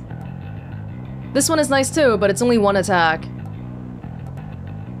nice. This one is nice too, but it's only one attack.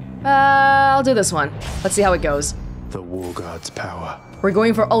 I'll do this one. Let's see how it goes. The War God's power. We're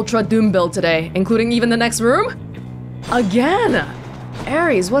going for Ultra Doom build today, including even the next room? Again!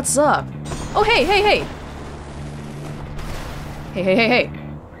 Ares, what's up? Oh, hey, hey, hey! Hey, hey, hey, hey.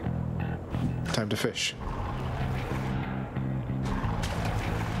 Time to fish.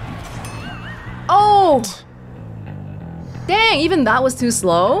 Oh! Dang, even that was too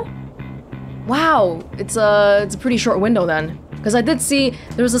slow? Wow, it's a pretty short window then. Because I did see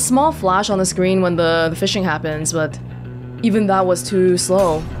there was a small flash on the screen when the fishing happens, but even that was too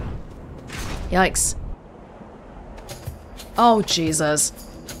slow. Yikes. Oh, Jesus.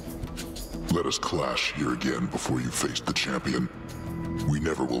 Let us clash here again before you face the champion. We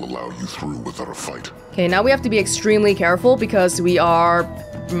never will allow you through without a fight. Okay, now we have to be extremely careful because we are...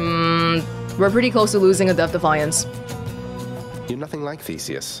 we're pretty close to losing a Death Defiance. You're nothing like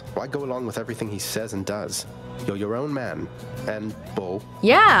Theseus. Why go along with everything he says and does? You're your own man. And bull.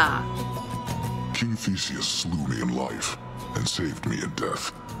 Yeah! King Theseus slew me in life and saved me in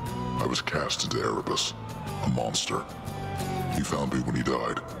death. I was cast into Erebus, a monster. He found me when he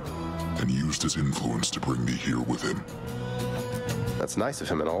died and used his influence to bring me here with him. That's nice of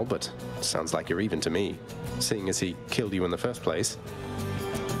him and all, but sounds like you're even to me, seeing as he killed you in the first place.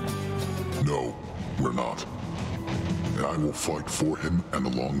 No, we're not. And I will fight for him and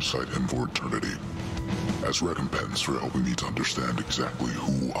alongside him for eternity. as recompense for helping me to understand exactly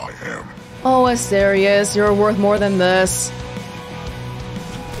who I am. Oh, Asterius, you're worth more than this.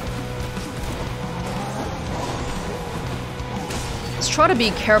 Let's try to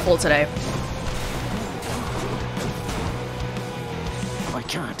be careful today. I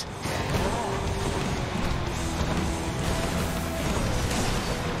can't.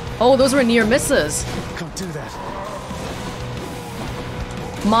 Oh, those were near misses. Can't do that.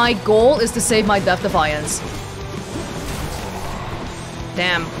 My goal is to save my Death Defiance.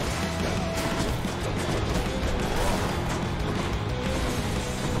 Damn.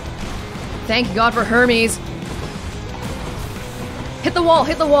 Thank God for Hermes. Hit the wall,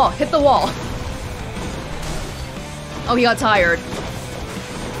 hit the wall, hit the wall. Oh, he got tired.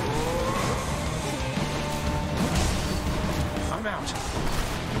 I'm out.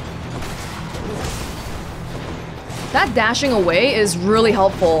 That dashing away is really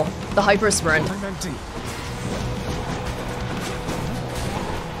helpful. The hyper sprint. I'm empty.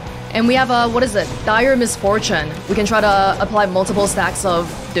 And we have a, what is it? Dire Misfortune. We can try to apply multiple stacks of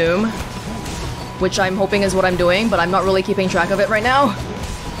Doom, which I'm hoping is what I'm doing, but I'm not really keeping track of it right now.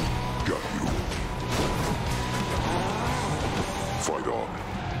 Got you. Fight on.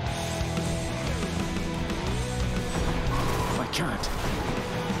 I can't.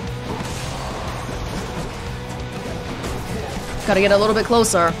 Gotta get a little bit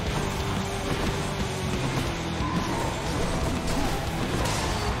closer.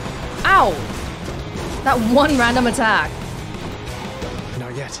 Ow! That one random attack.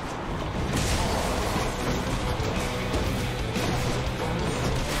 Not yet.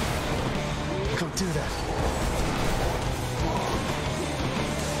 Can't do that.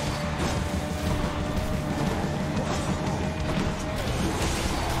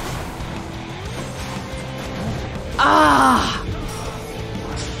 Ah!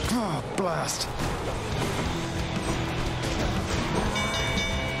 Oh, blast.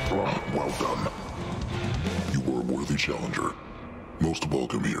 Well done. You were a worthy challenger. Most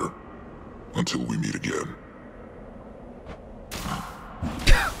welcome here. Until we meet again.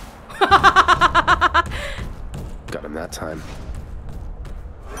 Got him that time.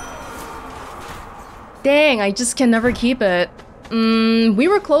 Dang, I just can never keep it. We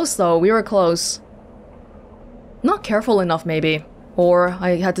were close though, we were close. Not careful enough maybe. Or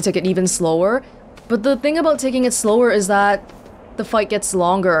I had to take it even slower. But the thing about taking it slower is that the fight gets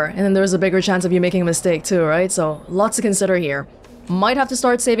longer, and then there's a bigger chance of you making a mistake too, right? So, lots to consider here. Might have to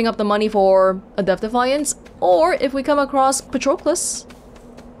start saving up the money for a Death Defiance, or if we come across Patroclus.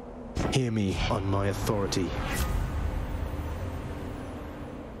 Hear me on my authority.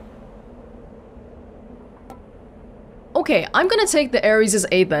 Okay, I'm gonna take the Ares'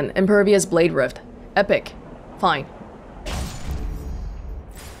 8 then, Impervious Blade Rift. Epic. Fine.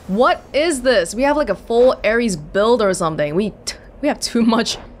 What is this? We have like a full Ares build or something. We have too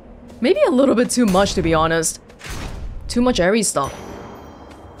much. Maybe a little bit too much, to be honest. Too much Ares stuff.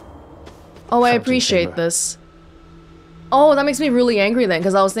 Oh, I appreciate this. Oh, that makes me really angry then,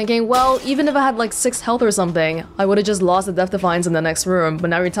 because I was thinking, well, even if I had like 6 health or something, I would have just lost the Death Defiance in the next room, but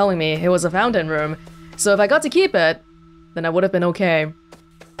now you're telling me it was a fountain room. So if I got to keep it, then I would have been okay.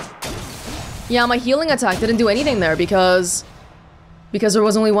 Yeah, my healing attack didn't do anything there because there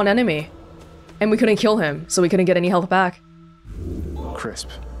was only one enemy. And we couldn't kill him, so we couldn't get any health back. Crisp.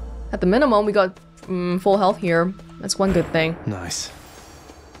 At the minimum, we got full health here. That's one good thing. Nice.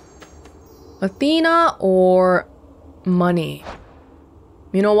 Athena or money?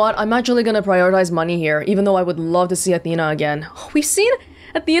 You know what? I'm actually gonna prioritize money here, even though I would love to see Athena again. We've seen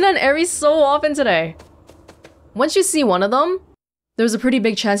Athena and Ares so often today. Once you see one of them, there's a pretty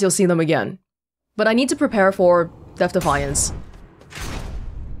big chance you'll see them again. But I need to prepare for Death Defiance.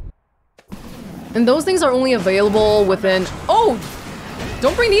 And those things are only available within... Oh!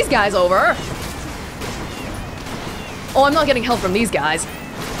 Don't bring these guys over! Oh, I'm not getting help from these guys.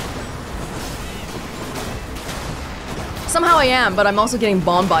 Somehow I am, but I'm also getting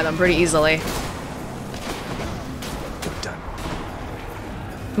bombed by them pretty easily. Done.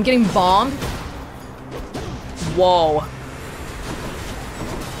 I'm getting bombed? Whoa.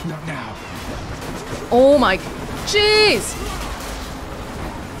 Not now. Oh my... Jeez!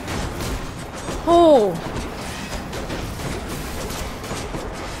 Oh!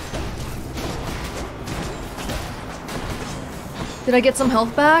 Did I get some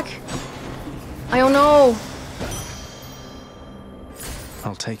health back? I don't know.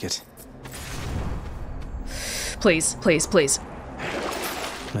 I'll take it. Please, please, please.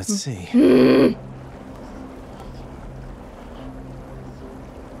 Let's see.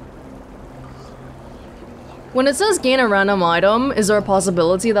 When it says gain a random item, is there a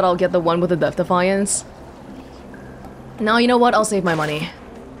possibility that I'll get the one with the Death Defiance? Now, you know what? I'll save my money.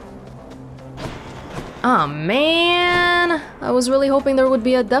 Ah, man! I was really hoping there would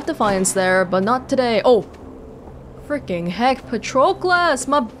be a Death Defiance there, but not today. Oh! Freaking heck, Patroclus!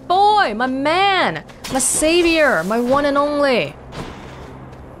 My boy! My man! My savior! My one and only!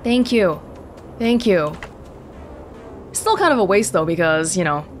 Thank you. Thank you. Still kind of a waste though, because, you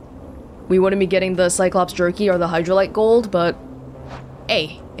know, we wouldn't be getting the Cyclops Jerky or the Hydrolite Gold, but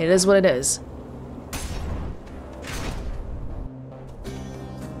hey, it is what it is.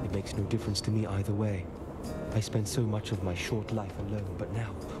 It makes no difference to me either way. I spent so much of my short life alone, but now,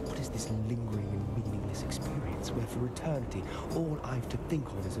 what is this lingering and meaningless experience where for eternity, all I have to think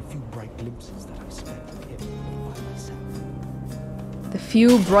on is a few bright glimpses that I've spent with him by myself? The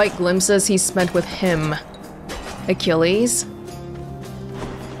few bright glimpses he spent with him. Achilles?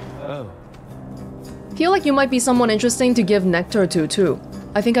 Oh. Feel like you might be someone interesting to give nectar to, too.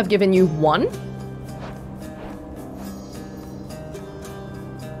 I think I've given you one?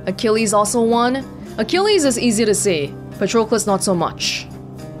 Achilles also one? Achilles is easy to see. Patroclus not so much.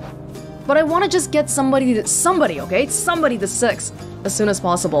 But I want to just get somebody, okay? Somebody to 6 as soon as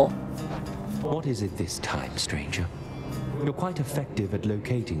possible. What is it this time, stranger? You're quite effective at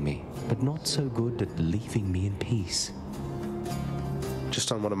locating me, but not so good at leaving me in peace.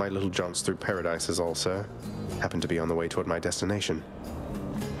 Just on one of my little jaunts through paradise is all, sir. Happened to be on the way toward my destination.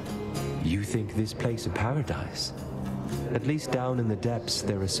 You think this place a paradise? At least down in the depths,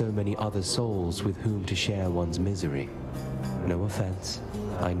 there are so many other souls with whom to share one's misery. No offense.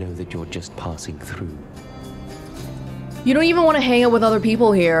 I know that you're just passing through. You don't even want to hang out with other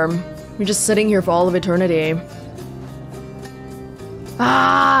people here. You're just sitting here for all of eternity.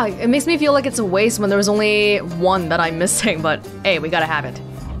 Ah, it makes me feel like it's a waste when there's only one that I'm missing, but hey, we gotta have it.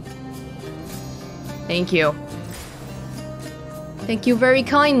 Thank you. Thank you very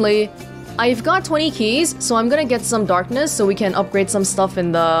kindly. I've got 20 keys, so I'm gonna get some darkness so we can upgrade some stuff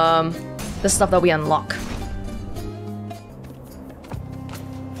in the stuff that we unlock.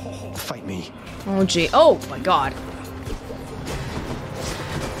 Fight me. Oh gee, oh my god.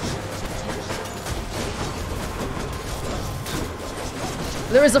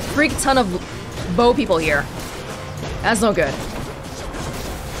 There is a freak ton of bow people here. That's no good.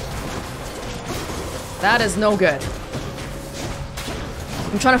 That is no good.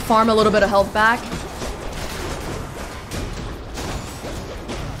 I'm trying to farm a little bit of health back.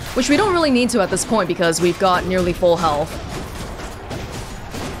 Which we don't really need to at this point because we've got nearly full health.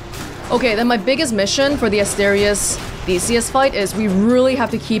 Okay, then my biggest mission for the Asterius Theseus fight is we really have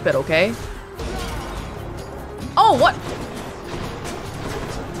to keep it, okay? Oh, what?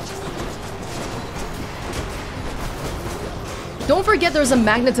 Don't forget there's a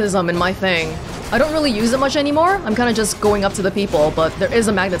magnetism in my thing. I don't really use it much anymore. I'm kind of just going up to the people, but there is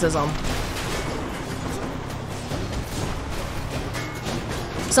a magnetism.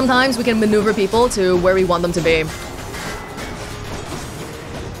 Sometimes we can maneuver people to where we want them to be.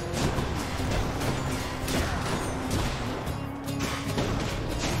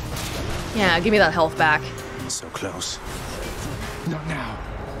 Yeah, give me that health back. So close. Not now.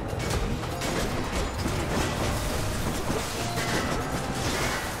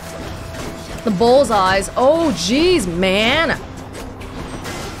 The bullseyes. Oh, jeez, man. Out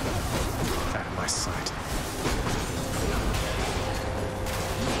of my sight.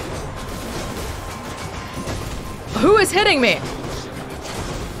 Who is hitting me?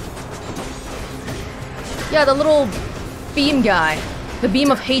 Yeah, the little beam guy. The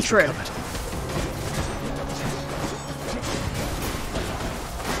beam of hatred.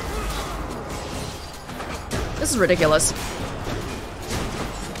 This is ridiculous.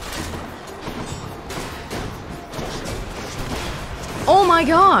 Oh my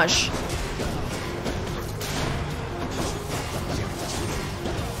gosh!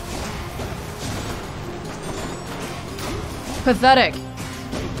 Pathetic.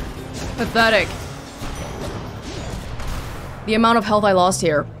 Pathetic. The amount of health I lost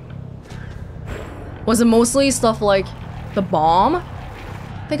here. Was it mostly stuff like the bomb?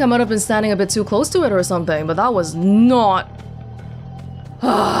 I think I might have been standing a bit too close to it or something, but that was not...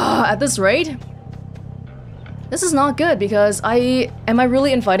 At this rate? This is not good because am I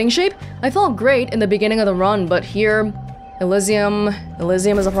really in fighting shape? I felt great in the beginning of the run, but here, Elysium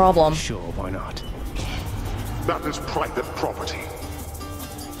is a problem. Sure, why not? That is private property.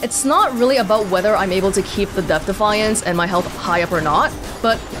 It's not really about whether I'm able to keep the Death Defiance and my health high up or not,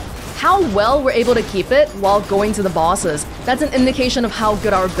 but how well we're able to keep it while going to the bosses. That's an indication of how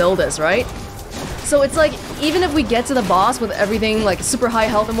good our build is, right? So it's like, even if we get to the boss with everything like super high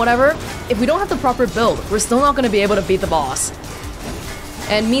health and whatever, if we don't have the proper build, we're still not going to be able to beat the boss.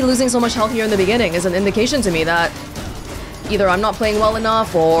 And me losing so much health here in the beginning is an indication to me that either I'm not playing well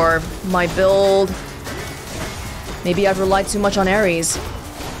enough or my build. Maybe I've relied too much on Ares.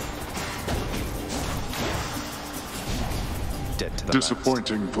 Dead to the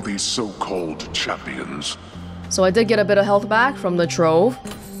Disappointing for these so-called champions. So I did get a bit of health back from the trove.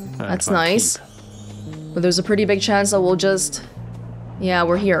 That's nice. But there's a pretty big chance that we'll just... Yeah,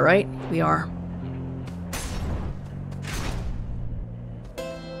 we're here, right? We are.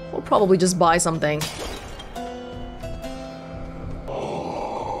 We'll probably just buy something.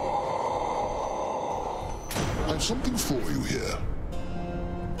 I've something for you here.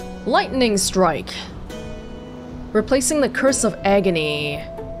 Lightning Strike. Replacing the Curse of Agony.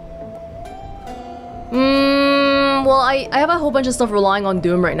 Well, I have a whole bunch of stuff relying on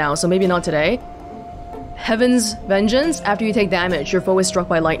Doom right now, so maybe not today. Heaven's Vengeance. After you take damage, your foe is struck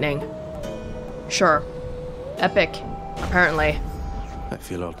by lightning. Sure. Epic, apparently. I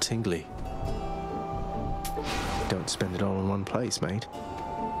feel all tingly. Don't spend it all in one place, mate.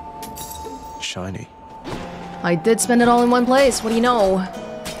 Shiny. I did spend it all in one place. What do you know?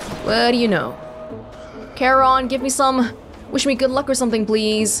 What do you know? Charon, give me some... Wish me good luck or something,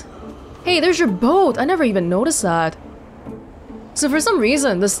 please. Hey, there's your boat! I never even noticed that. So for some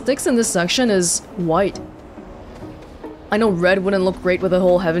reason, the sticks in this section is white. I know red wouldn't look great with the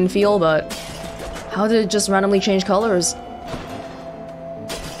whole heaven feel, but... How did it just randomly change colors?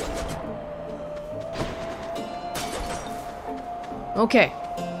 Okay.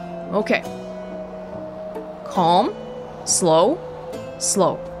 Okay. Calm. Slow.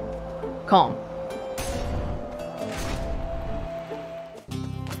 Slow. Calm.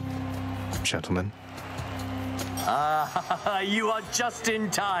 Gentlemen. Ah, you are just in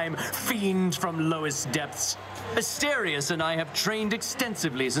time, fiend from lowest depths. Asterius and I have trained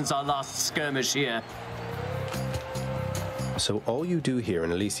extensively since our last skirmish here. So all you do here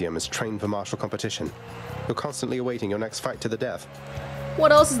in Elysium is train for martial competition. You're constantly awaiting your next fight to the death.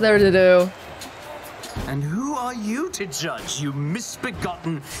 What else is there to do? And who are you to judge, you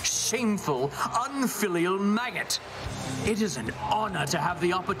misbegotten, shameful, unfilial maggot? It is an honor to have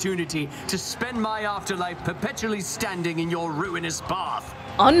the opportunity to spend my afterlife perpetually standing in your ruinous path.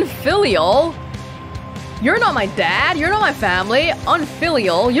 Unfilial? You're not my dad, you're not my family.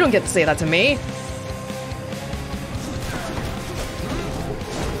 Unfilial? You don't get to say that to me.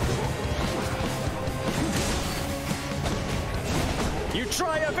 You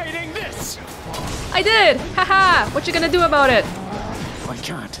try evading this! I did! Haha! What you gonna do about it? I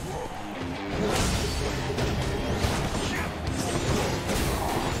can't.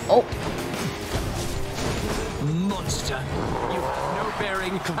 Oh. Monster! You have no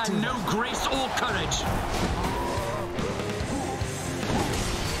bearing and no grace or courage!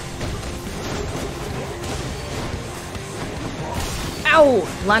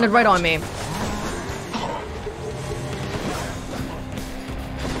 Ow! Landed right on me.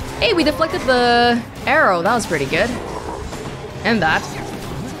 Hey, we deflected the arrow. That was pretty good. And that.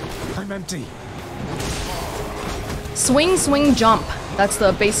 I'm empty. Swing, swing, jump. That's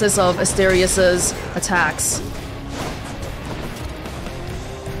the basis of Asterius's attacks.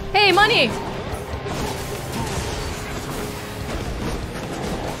 Hey, money!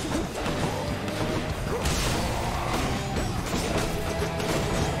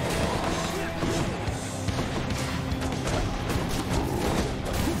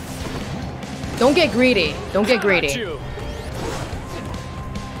 Don't get greedy. Don't get greedy.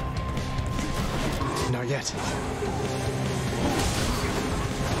 Not yet.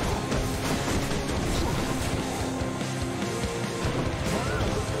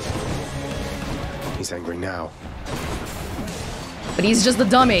 He's angry now. But he's just a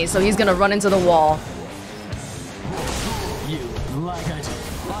dummy, so he's gonna run into the wall. You laggard!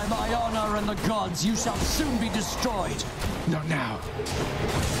 By my honor and the gods, you shall soon be destroyed! Not now.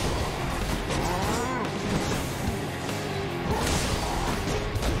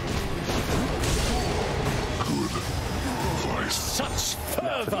 Such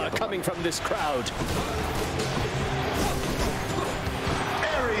fervor coming from this crowd!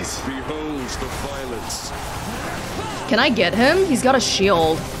 Ares beholds the violence. Can I get him? He's got a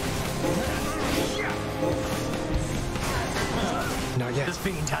shield. Not yet. The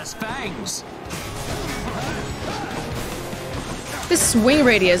fiend has fangs! His swing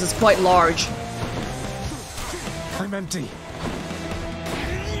radius is quite large. I'm empty.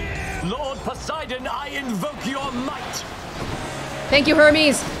 Lord Poseidon, I invoke your might! Thank you,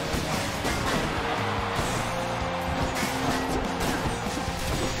 Hermes.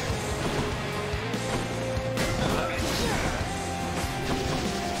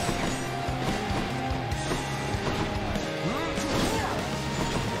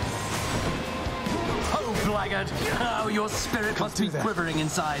 Oh, blackguard! scared? Oh, your spirit must be quivering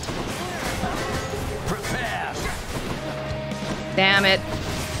inside. Prepare. Damn it.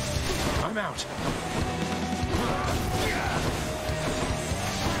 I'm out.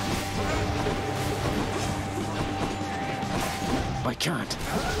 I can't.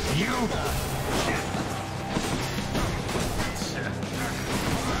 You.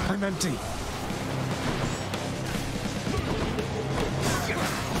 I'm empty.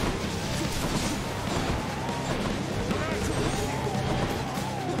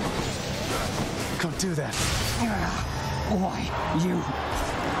 Can't do that. Why, you?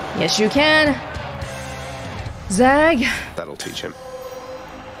 Yes, you can. Zag. That'll teach him.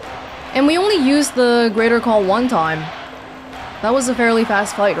 And we only used the Greater Call one time. That was a fairly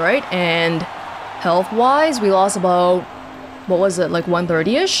fast fight, right? And health-wise, we lost about, what was it, like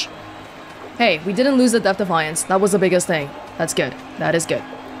 130-ish? Hey, we didn't lose the Death Defiance. That was the biggest thing. That's good. That is good.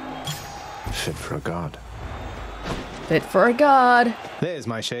 Fit for a god. Fit for a god. There's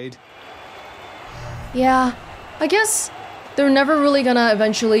my shade. Yeah, I guess they're never really gonna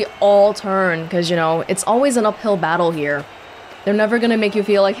eventually all turn, because, you know, it's always an uphill battle here. They're never gonna make you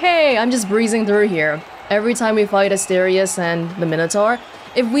feel like, hey, I'm just breezing through here. Every time we fight Asterius and the Minotaur,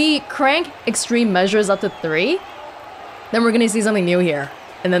 if we crank extreme measures up to 3, then we're gonna see something new here.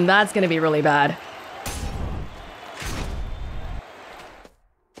 And then that's gonna be really bad.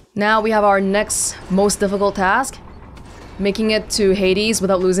 Now we have our next most difficult task. Making it to Hades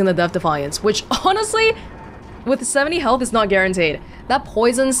without losing the Death Defiance. Which, honestly, with 70 health, is not guaranteed. That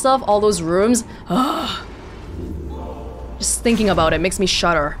poison stuff, all those rooms, just thinking about it makes me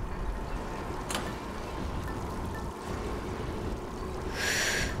shudder.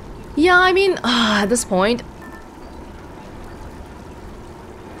 Yeah, I mean, at this point...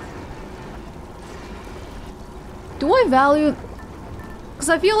 Do I value... Because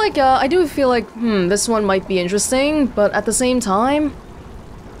I feel like, I do feel like, this one might be interesting, but at the same time...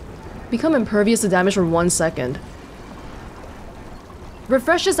 Become impervious to damage for 1 second.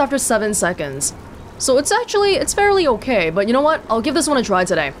 Refreshes after 7 seconds. So it's actually, it's fairly okay, but you know what? I'll give this one a try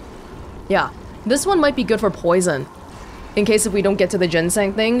today. Yeah, this one might be good for poison. In case if we don't get to the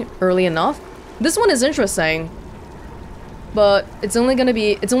ginseng thing early enough. This one is interesting. But it's only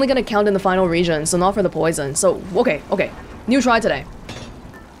gonna count in the final region, so not for the poison. So, okay. New try today.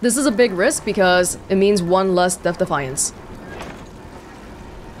 This is a big risk because it means 1 less Death Defiance.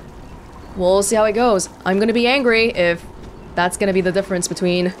 We'll see how it goes. I'm gonna be angry if that's gonna be the difference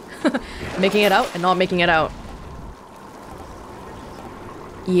between making it out and not making it out.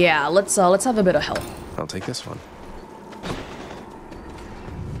 Yeah, let's have a bit of help. I'll take this one.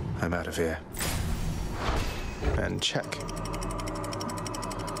 I'm out of here. And check.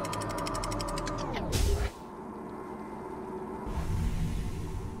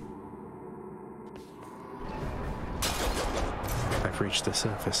 I've reached the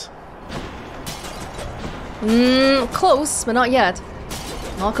surface. Close, but not yet.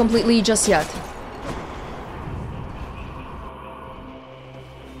 Not completely just yet.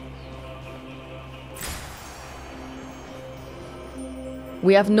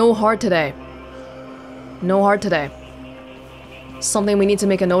 We have no heart today. No heart today. Something we need to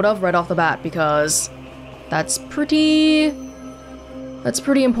make a note of right off the bat because that's pretty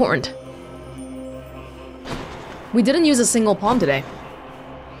important. We didn't use a single palm today.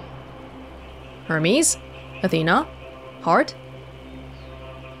 Hermes? Athena? Heart?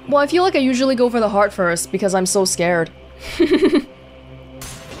 Well, I feel like I usually go for the heart first because I'm so scared.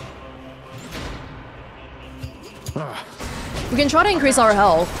 We can try to increase our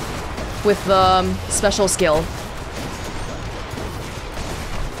health with the special skill.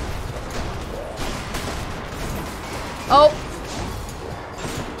 Oh!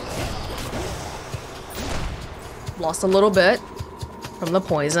 Lost a little bit from the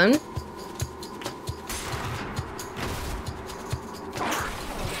poison.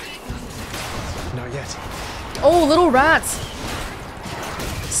 Not yet. Oh, little rats!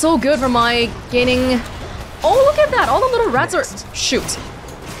 So good for my gaining... Oh, look at that! All the little rats are... Shoot.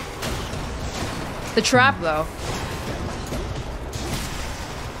 The trap, though.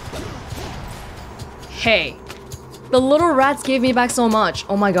 Hey. The little rats gave me back so much.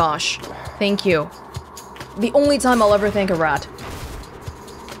 Oh my gosh. Thank you. The only time I'll ever thank a rat.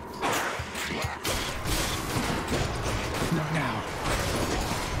 Not now.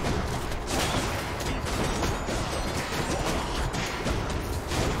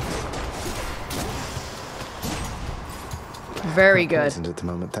 Very good. Poisoned at the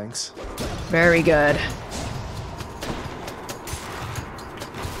moment, thanks. Very good.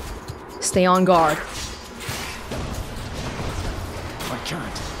 Stay on guard. I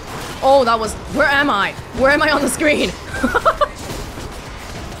can't. Oh, that was... Where am I? Where am I on the screen?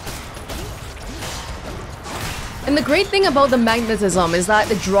 And the great thing about the magnetism is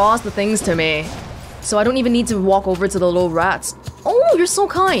that it draws the things to me. So I don't even need to walk over to the little rats. Oh, you're so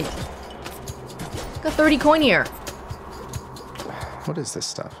kind. Got 30 coin here. What is this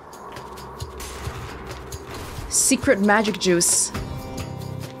stuff? Secret magic juice.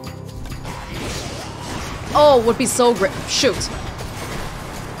 Oh, would be so great. Shoot.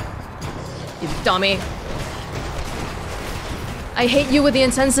 You dummy. I hate you with the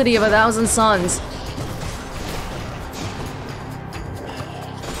intensity of 1,000 suns.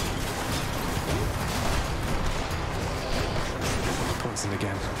 Poison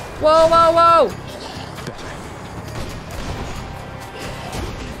again. Whoa, whoa, whoa!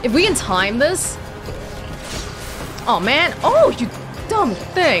 If we can time this... Oh, man. Oh, you dumb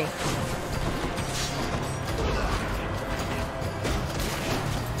thing.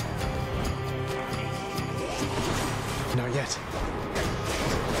 Not yet.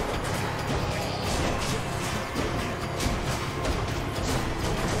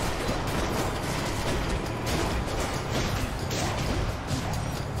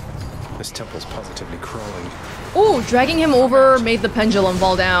 This temple's positively crawling. Ooh, dragging him over made the pendulum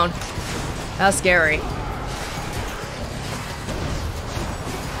fall down. That's scary.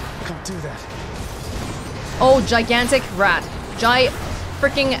 Can't do that. Oh, gigantic rat.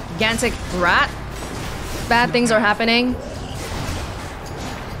 Freaking gigantic rat. Bad things are happening. No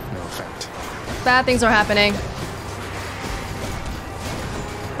effect. Bad things are happening.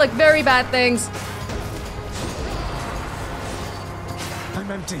 Like, very bad things.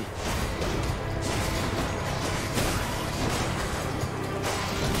 I'm empty.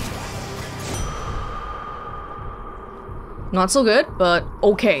 Not so good, but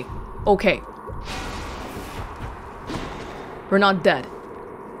okay. Okay. We're not dead.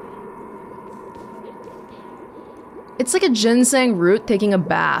 It's like a ginseng root taking a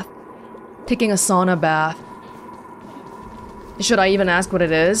bath. Taking a sauna bath. Should I even ask what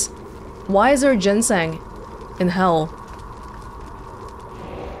it is? Why is there ginseng in hell?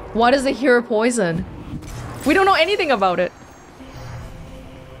 Why does it cure poison? We don't know anything about it.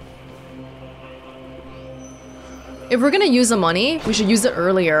 If we're gonna use the money, we should use it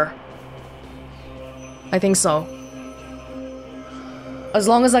earlier. I think so. As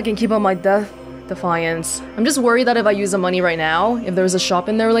long as I can keep up my death defiance. I'm just worried that if I use the money right now, if there's a shop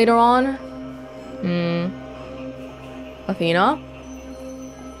in there later on... Athena?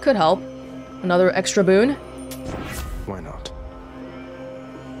 Could help. Another extra boon? Why not?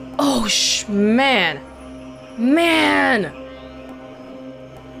 Oh, man! Man!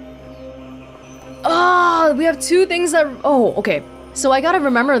 Ah, we have two things that... Oh, okay. So I gotta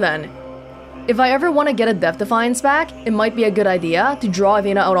remember then. If I ever want to get a Death Defiance back, it might be a good idea to draw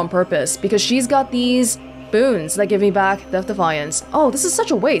Athena out on purpose, because she's got these boons that give me back Death Defiance. Oh, this is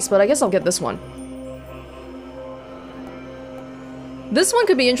such a waste, but I guess I'll get this one. This one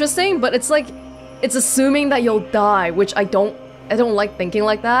could be interesting, but it's like... It's assuming that you'll die, which I don't like thinking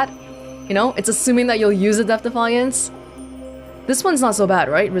like that. You know? It's assuming that you'll use a Death Defiance. This one's not so bad,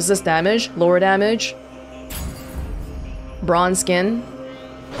 right? Resist damage, lower damage. Bronze skin.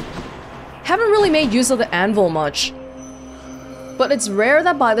 Haven't really made use of the anvil much. But it's rare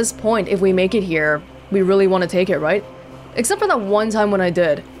that by this point, if we make it here, we really want to take it, right? Except for that one time when I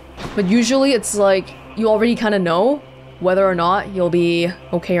did. But usually it's like, you already kind of know whether or not you'll be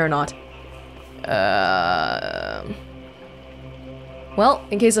okay or not. Well,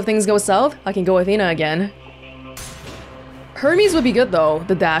 in case if things go south, I can go Athena again. Hermes would be good though,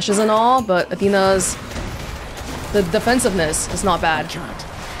 the dashes and all, but Athena's... The defensiveness is not bad.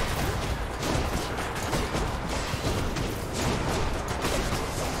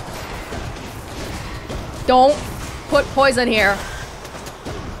 Don't put poison here.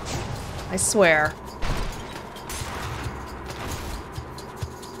 I swear.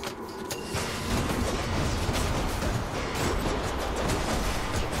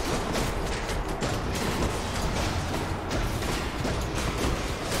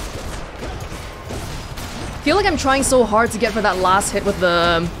 I feel like I'm trying so hard to get for that last hit with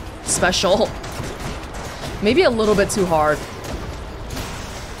the special. Maybe a little bit too hard.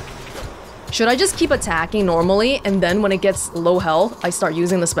 Should I just keep attacking normally and then when it gets low health, I start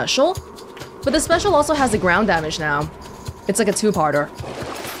using the special? But the special also has the ground damage now. It's like a two-parter.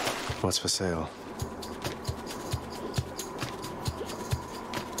 What's for sale?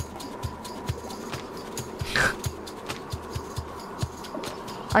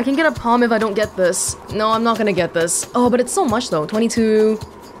 I can get a palm if I don't get this. No, I'm not gonna get this. Oh, but it's so much though. 22.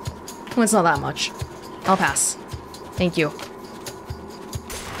 Oh, it's not that much. I'll pass. Thank you.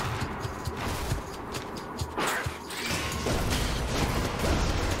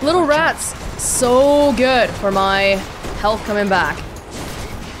 Little rats, so good for my health coming back.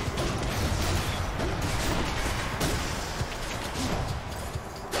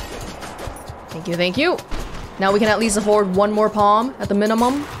 Thank you, thank you. Now we can at least afford one more palm at the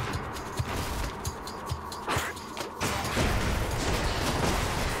minimum.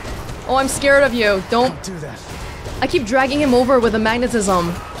 Oh, I'm scared of you. Don't do that. I keep dragging him over with the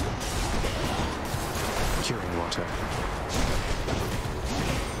magnetism. Curing water.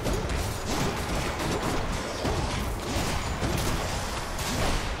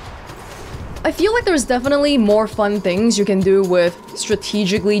 I feel like there's definitely more fun things you can do with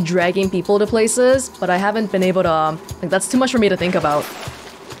strategically dragging people to places, but I haven't been able to, like, that's too much for me to think about.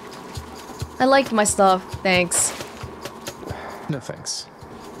 I like my stuff, thanks. No thanks.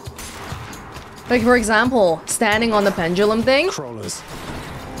 Like, for example, standing on the pendulum thing. Crawlers.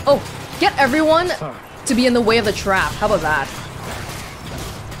 Oh, get everyone to be in the way of the trap. How about that?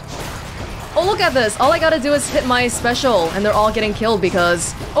 Oh, look at this. All I gotta do is hit my special, and they're all getting killed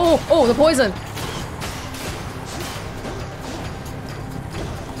because... Oh, the poison.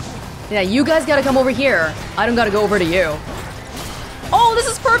 Yeah, you guys gotta come over here. I don't gotta go over to you. Oh, this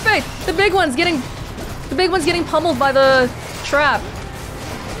is perfect! The big one's getting pummeled by the trap.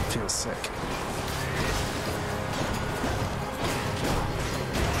 Feels sick.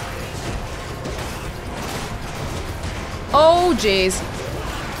 Oh, jeez.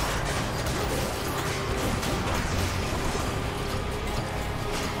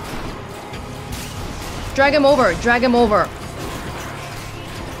 Drag him over, drag him over.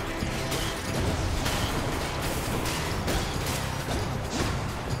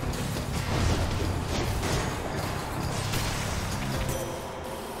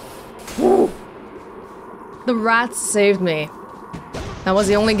 Woo. The rats saved me. That was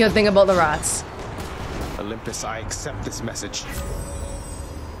the only good thing about the rats. Olympus, I accept this message.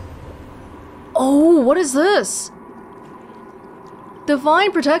 Oh, what is this?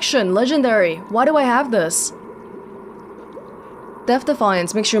 Divine Protection, Legendary. Why do I have this? Death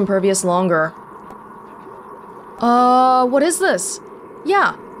Defiance makes you impervious longer. What is this?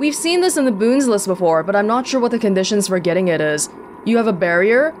 Yeah, we've seen this in the boons list before, but I'm not sure what the conditions for getting it is. You have a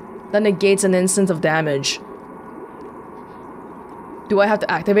barrier that negates an instant of damage. Do I have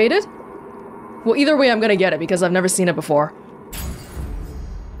to activate it? Well, either way I'm gonna get it because I've never seen it before.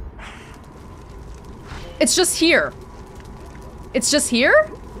 It's just here. It's just here?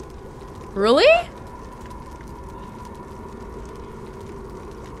 Really?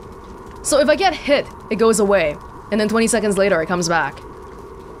 So if I get hit, it goes away, and then 20 seconds later it comes back.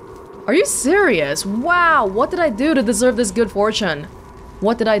 Are you serious? Wow, what did I do to deserve this good fortune?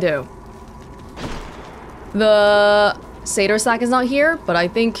 What did I do? The Satyr Sack is not here, but I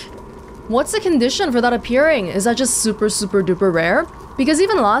think... What's the condition for that appearing? Is that just super duper rare? Because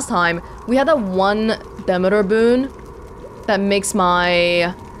even last time, we had that one Demeter boon that makes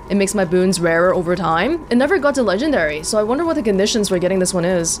my boons rarer over time. It never got to legendary, so I wonder what the conditions for getting this one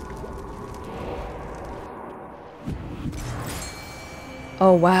is.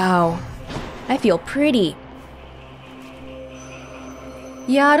 Oh wow. I feel pretty.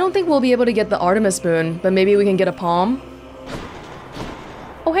 Yeah, I don't think we'll be able to get the Artemis boon, but maybe we can get a palm.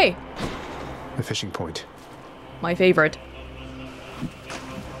 Oh hey. A fishing point. My favorite.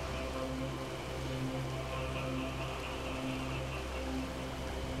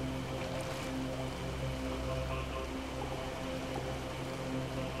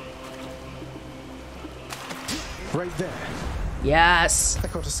 Right there. Yes. I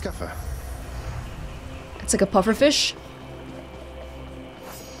caught a scuffer. It's like a pufferfish.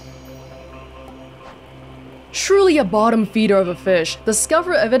 Truly a bottom feeder of a fish, the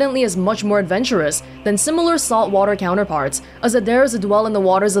scuffer evidently is much more adventurous than similar saltwater counterparts, as it dares to dwell in the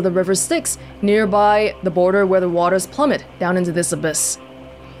waters of the river Styx, nearby the border where the waters plummet down into this abyss.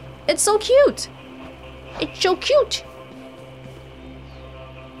 It's so cute! It's so cute!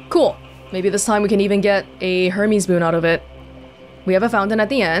 Cool. Maybe this time we can even get a Hermes boon out of it. We have a fountain at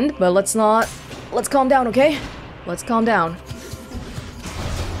the end, but let's calm down, okay? Let's calm down.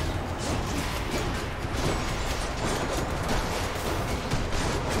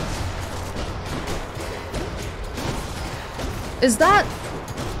 Is that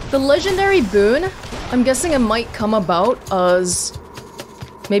the legendary boon? I'm guessing it might come about as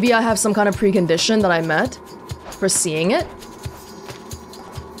maybe I have some kind of precondition that I met for seeing it.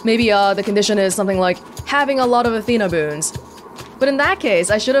 Maybe the condition is something like having a lot of Athena boons. But in that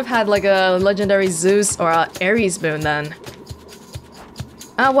case, I should have had like a legendary Zeus or a Ares boon then.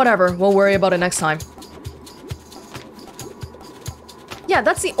 Whatever, we'll worry about it next time. Yeah,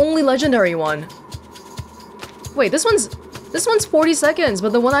 that's the only legendary one. Wait, this one's... This one's 40 seconds,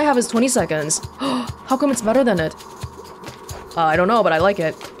 but the one I have is 20 seconds. How come it's better than it? I don't know, but I like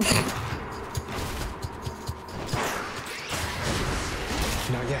it.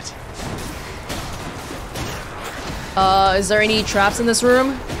 Not yet. Is there any traps in this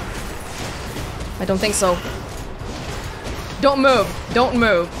room? I don't think so. Don't move! Don't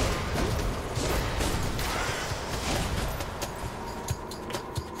move!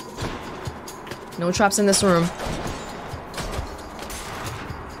 No traps in this room.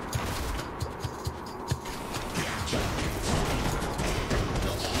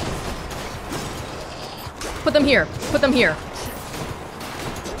 Put them here. Put them here.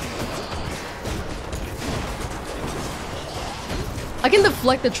 I can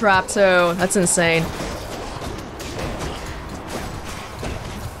deflect the trap too. That's insane.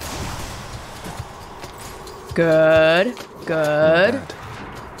 Good. Good.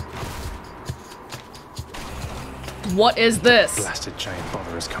 What is this? Blasted giant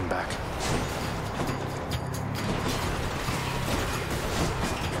bother has come back.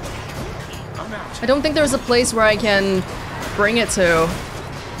 I don't think there's a place where I can bring it to.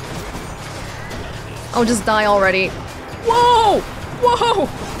 I'll just die already. Whoa! Whoa!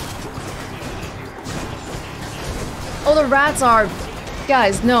 Oh, the rats are...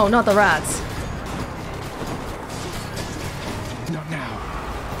 Guys, no, not the rats. Not now.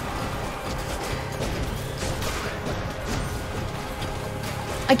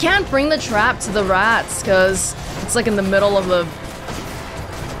 I can't bring the trap to the rats, because it's like in the middle of the...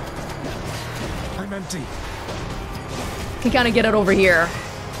 I'm empty. Can kind of get it over here.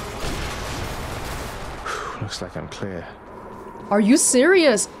 Looks like I'm clear. Are you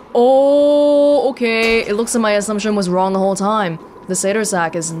serious? Oh, okay. It looks like my assumption was wrong the whole time. The Satyr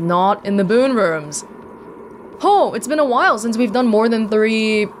Sack is not in the boon rooms. Oh, it's been a while since we've done more than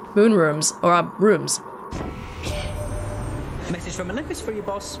 3 boon rooms, or rooms. Message from Olympus for you,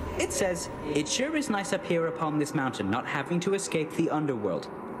 boss. It says, it sure is nice up here upon this mountain, not having to escape the underworld.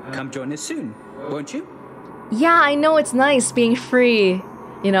 Come join us soon, won't you? Yeah, I know it's nice being free.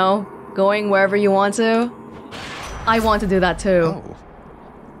 You know, going wherever you want to. I want to do that too. Oh.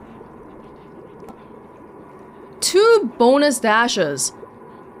 2 bonus dashes.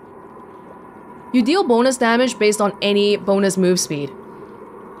 You deal bonus damage based on any bonus move speed.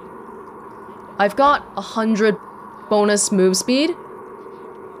 I've got 100 bonus move speed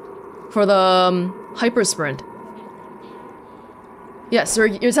for the hyper sprint. Yeah, so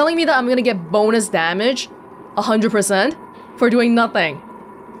you're telling me that I'm gonna get bonus damage 100% for doing nothing.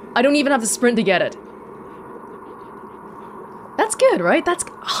 I don't even have to sprint to get it. That's good, right? That's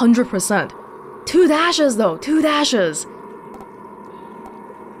 100%. 2 dashes though, 2 dashes.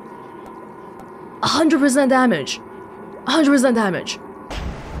 100% damage. 100% damage.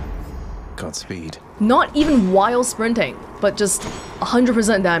 Godspeed. Not even while sprinting, but just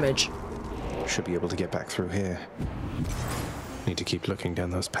 100% damage. Should be able to get back through here. Need to keep looking down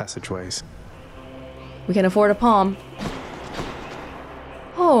those passageways. We can afford a palm.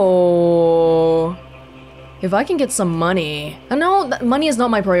 Oh. If I can get some money. No, money is not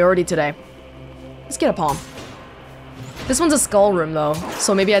my priority today. Let's get a palm. This one's a skull room though,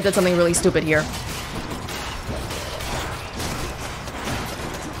 so maybe I did something really stupid here.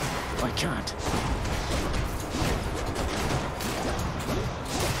 I can't.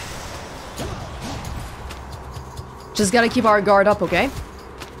 Just gotta keep our guard up, okay?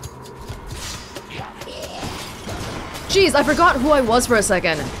 Jeez, I forgot who I was for a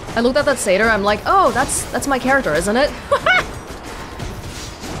second. I looked at that satyr, I'm like, oh, that's my character, isn't it?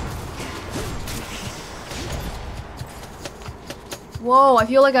 Whoa, I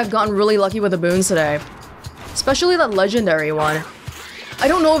feel like I've gotten really lucky with the boons today. Especially that legendary one. I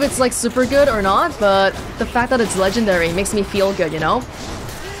don't know if it's like super good or not, but the fact that it's legendary makes me feel good, you know?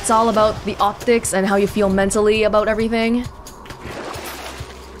 It's all about the optics and how you feel mentally about everything.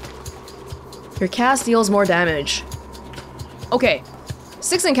 Your cast deals more damage. Okay,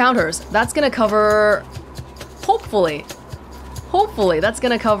 6 encounters. That's gonna cover... Hopefully. Hopefully, that's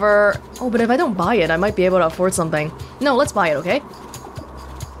gonna cover... Oh, but if I don't buy it, I might be able to afford something. No, let's buy it, okay?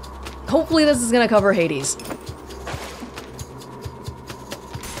 Hopefully this is gonna cover Hades.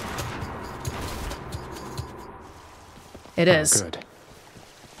 It is. Good.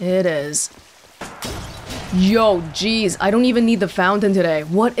 It is. Yo, jeez, I don't even need the fountain today.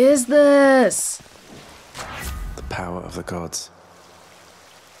 What is this? The power of the gods.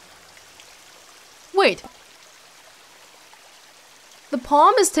 Wait. The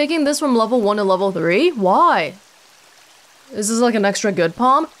palm is taking this from level 1 to level 3? Why? Is this like an extra good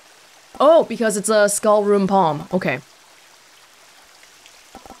palm? Oh, because it's a skull room palm. Okay.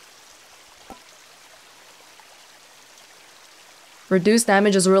 Reduced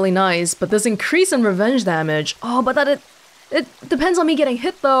damage is really nice, but this increase in revenge damage... Oh, but that it depends on me getting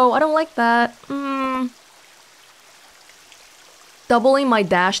hit though. I don't like that. Doubling my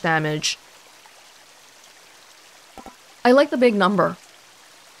dash damage. I like the big number.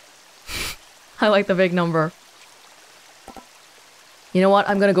 I like the big number. You know what?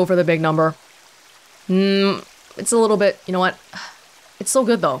 I'm gonna go for the big number. It's a little bit... You know what? It's so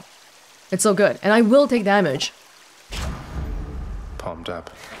good though. It's so good. And I will take damage. Palmed up.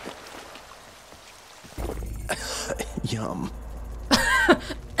 Yum.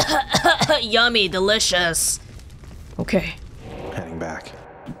 Yummy, delicious. Okay. Heading back.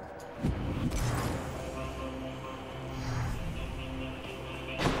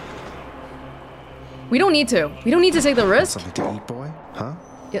 We don't need to. We don't need to take the risk. Something to eat, boy? Huh?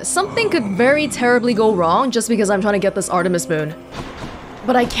 Yeah, something could very terribly go wrong just because I'm trying to get this Artemis moon.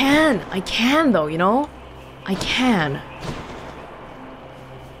 But I can. I can though, you know? I can.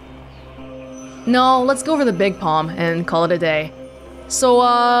 No, let's go for the big palm and call it a day. So,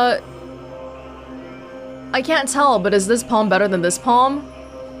 I can't tell, but is this palm better than this palm?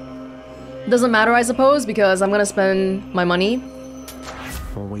 Doesn't matter, I suppose, because I'm gonna spend my money.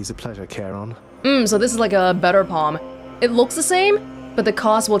 Always a pleasure, Charon. So this is like a better palm. It looks the same, but the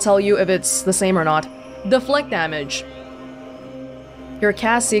cost will tell you if it's the same or not. Deflect damage. Your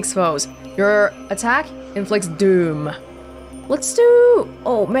cast seeks foes. Your attack inflicts doom. Let's do...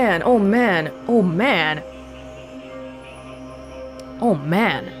 Oh man, oh man, oh man. Oh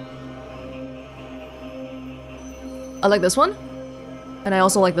man. I like this one. And I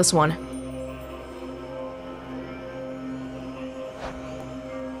also like this one.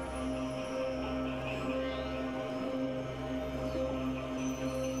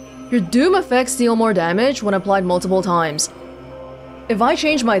 Your doom effects deal more damage when applied multiple times. If I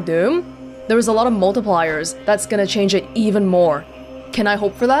change my doom, there's a lot of multipliers that's gonna change it even more. Can I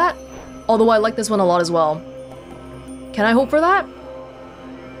hope for that? Although I like this one a lot as well. Can I hope for that?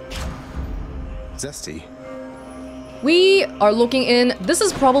 Zesty. We are looking in... This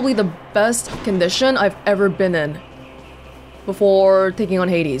is probably the best condition I've ever been in. Before taking on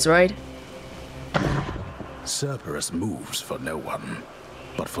Hades, right? Cerberus moves for no one.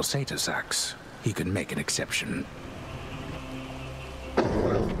 But for Satasax, he can make an exception.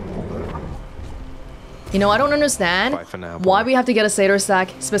 You know, I don't understand why we have to get a satyr sack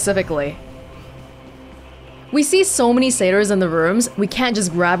specifically. We see so many satyrs in the rooms, we can't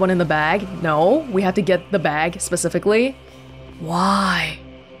just grab one in the bag. No, we have to get the bag specifically. Why?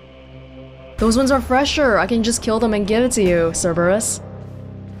 Those ones are fresher. I can just kill them and give it to you, Cerberus.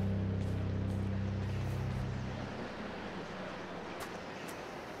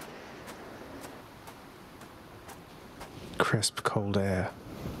 Crisp, cold air.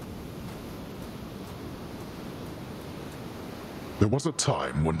 There was a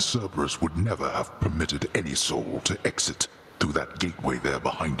time when Cerberus would never have permitted any soul to exit through that gateway there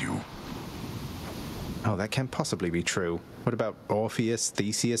behind you. Oh, that can't possibly be true. What about Orpheus,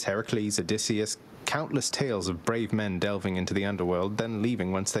 Theseus, Heracles, Odysseus? Countless tales of brave men delving into the underworld, then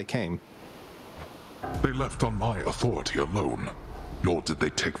leaving whence they came. They left on my authority alone, nor did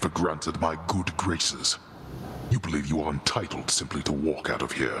they take for granted my good graces. You believe you are entitled simply to walk out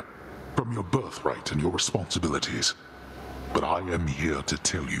of here, from your birthright and your responsibilities. But I am here to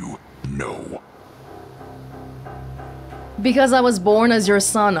tell you, no. Because I was born as your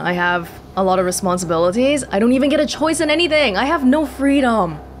son, I have a lot of responsibilities. I don't even get a choice in anything. I have no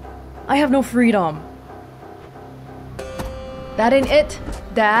freedom. I have no freedom. That ain't it,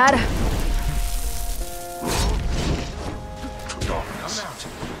 Dad.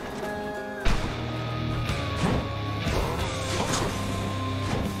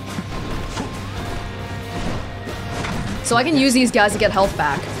 So I can use these guys to get health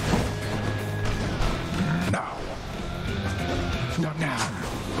back. No. Not now.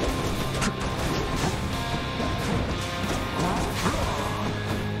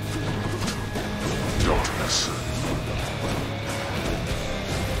 Darkness.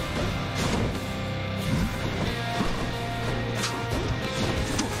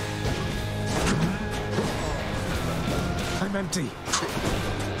 I'm empty.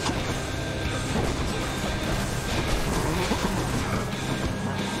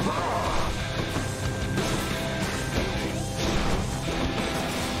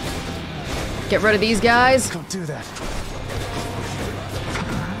 Get rid of these guys. Can't do that.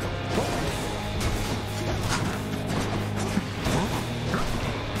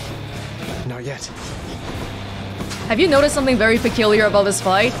 Not yet. Have you noticed something very peculiar about this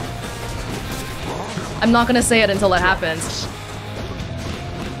fight? I'm not gonna say it until it happens.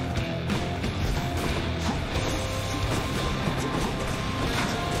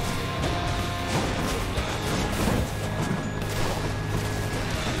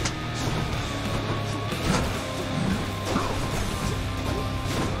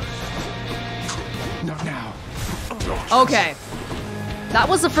 Okay. That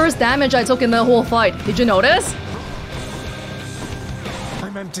was the first damage I took in the whole fight. Did you notice?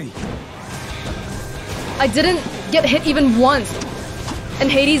 I'm empty. I didn't get hit even once.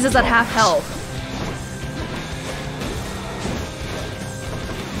 And Hades is at half health.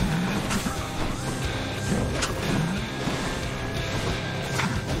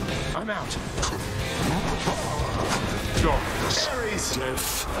 I'm out. Ares!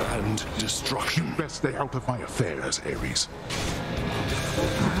 Death and destruction. Best stay out of my affairs, Ares.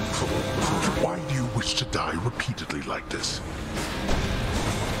 Why do you wish to die repeatedly like this?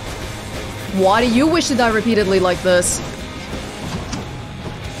 Why do you wish to die repeatedly like this?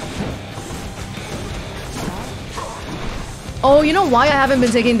 Oh, you know why I haven't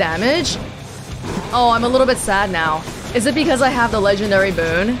been taking damage? Oh, I'm a little bit sad now. Is it because I have the legendary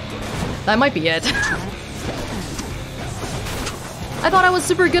boon? That might be it. I thought I was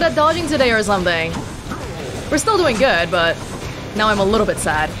super good at dodging today or something. We're still doing good, but now I'm a little bit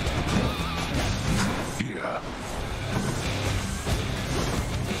sad. Yeah.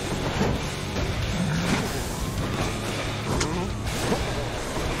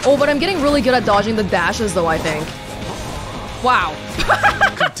 Oh, but I'm getting really good at dodging the dashes though, I think. Wow.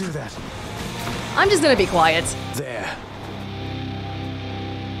 Could do that. I'm just gonna be quiet. There.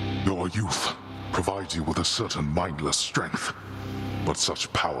 Your youth provides you with a certain mindless strength, but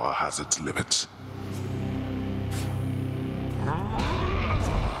such power has its limits.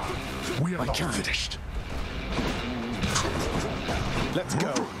 We are not finished. Let's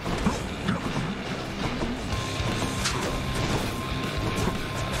go.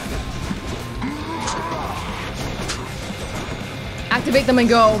 Activate them and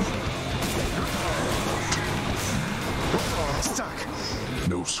go. Stuck.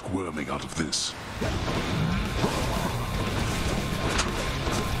 No squirming out of this.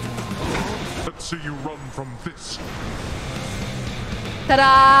 Let's see you run from this.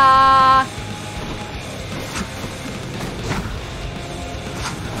 Ta-da!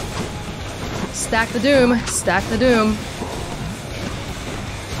 Stack the doom. Stack the doom.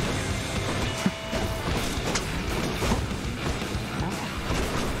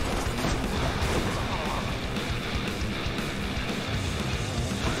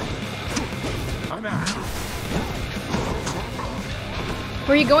 I'm out.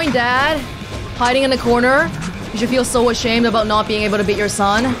 Where are you going, Dad? Hiding in a corner? You should feel so ashamed about not being able to beat your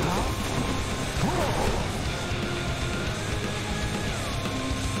son.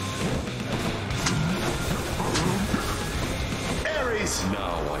 Ares!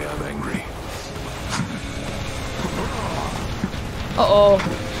 Now I am angry. Uh-oh.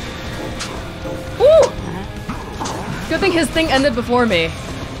 Ooh! Good thing his thing ended before me.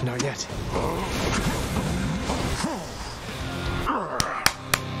 Not yet.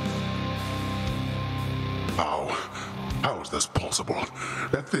 How is this possible?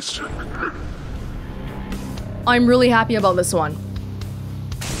 That this... I'm really happy about this one.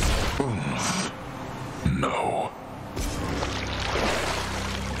 No.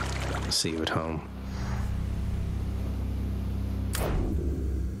 See you at home.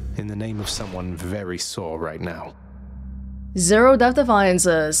 In the name of someone very sore right now. 0 death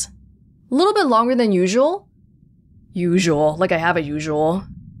defiances. A little bit longer than usual. Usual, like I have a usual.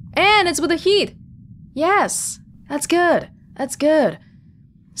 And it's with a heat. Yes, that's good. That's good.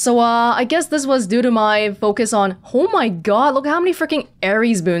 So, I guess this was due to my focus on... Oh my god, look how many freaking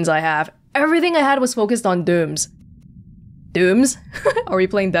Ares boons I have. Everything I had was focused on dooms. Dooms? Are we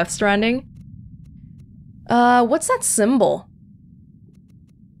playing Death Stranding? What's that symbol?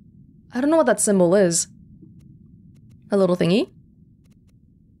 I don't know what that symbol is. A little thingy?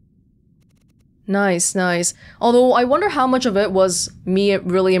 Nice, nice. Although, I wonder how much of it was me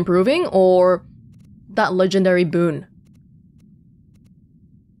really improving, or that legendary boon.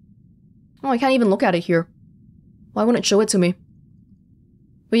 Oh, I can't even look at it here. Why wouldn't it show it to me?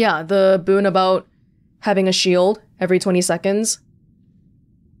 But yeah, the boon about having a shield every 20 seconds.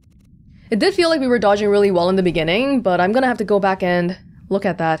 It did feel like we were dodging really well in the beginning, but I'm gonna have to go back and look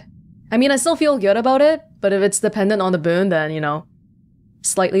at that. I mean, I still feel good about it, but if it's dependent on the boon, then, you know,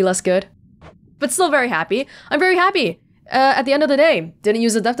 slightly less good. But still very happy. I'm very happy. At the end of the day, didn't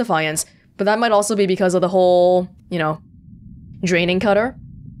use the Death Defiance, but that might also be because of the whole, you know, draining cutter.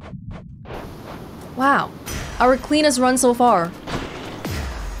 Wow, our cleanest run so far.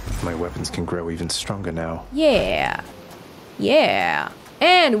 My weapons can grow even stronger now. Yeah. Yeah.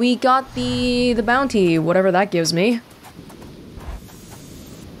 And we got the bounty, whatever that gives me.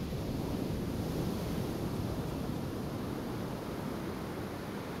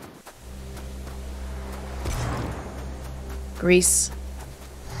 Grease.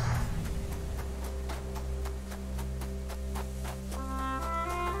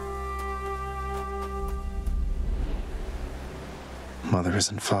 Mother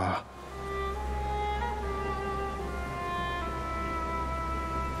isn't far.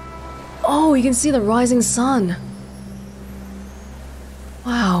 Oh, you can see the rising sun.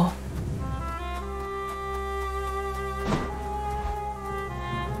 Wow.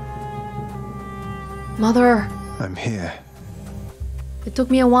 Mother. I'm here. It took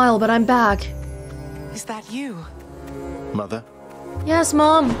me a while, but I'm back. Is that you? Mother? Yes,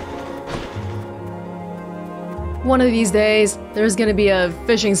 Mom. One of these days, there's gonna be a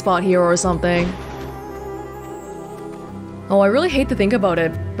fishing spot here or something. Oh, I really hate to think about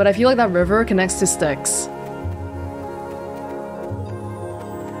it, but I feel like that river connects to Styx.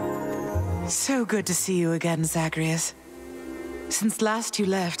 So good to see you again, Zagreus. Since last you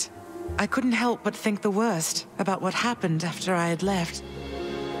left, I couldn't help but think the worst about what happened after I had left.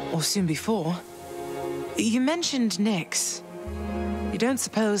 Or soon before. You mentioned Nyx. You don't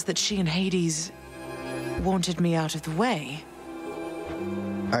suppose that she and Hades wanted me out of the way?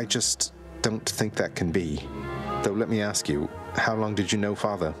 I just don't think that can be. Though let me ask you, how long did you know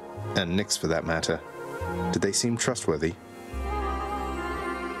Father? And Nyx for that matter. Did they seem trustworthy?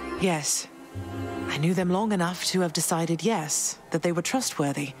 Yes. I knew them long enough to have decided yes, that they were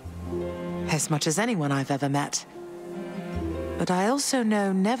trustworthy. As much as anyone I've ever met. But I also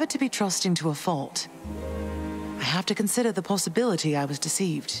know never to be trusting to a fault. I have to consider the possibility I was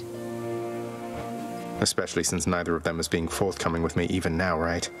deceived. Especially since neither of them is being forthcoming with me even now,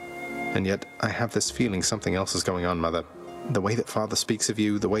 right? And yet, I have this feeling something else is going on, Mother. The way that Father speaks of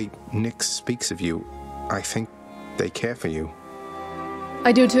you, the way Nyx speaks of you, I think they care for you.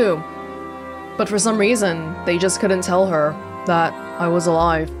 I do too. But for some reason, they just couldn't tell her that I was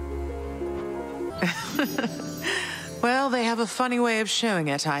alive. Well, they have a funny way of showing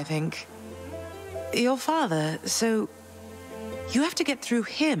it, I think. Your father, so you have to get through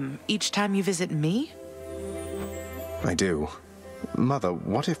him each time you visit me? I do. Mother,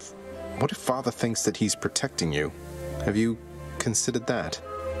 what if Father thinks that he's protecting you? Have you considered that?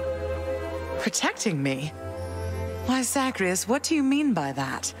 Protecting me? Why, Zagreus, what do you mean by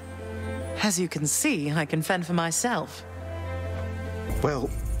that? As you can see, I can fend for myself.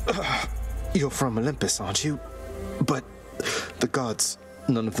 Well, you're from Olympus, aren't you? But the gods,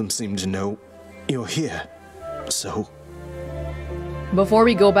 none of them seem to know you're here. So... Before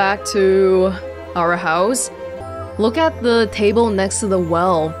we go back to our house, look at the table next to the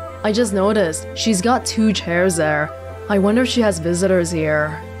well. I just noticed she's got 2 chairs there. I wonder if she has visitors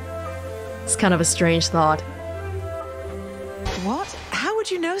here. It's kind of a strange thought. What? How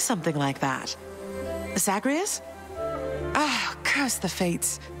would you know something like that? Zagreus? Ah, curse the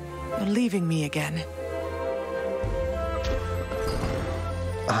fates. You're leaving me again.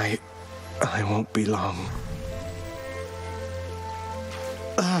 I won't be long.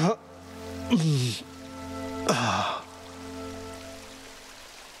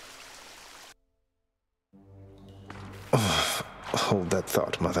 Hold that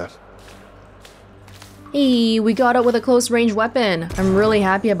thought, Mother. Hey, we got it with a close-range weapon. I'm really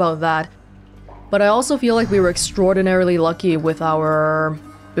happy about that. But I also feel like we were extraordinarily lucky with our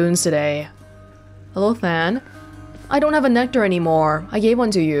boons today. Hello, Than. I don't have a nectar anymore. I gave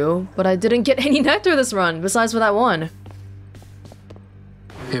one to you, but I didn't get any nectar this run, besides for that one.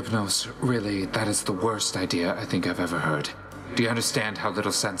 Hypnos, really, that is the worst idea I think I've ever heard. Do you understand how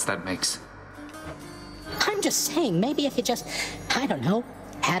little sense that makes? I'm just saying, maybe if you just, I don't know,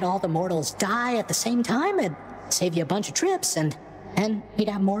 had all the mortals die at the same time, it'd save you a bunch of trips, and we'd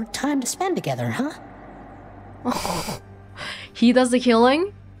have more time to spend together, huh? Oh. He does the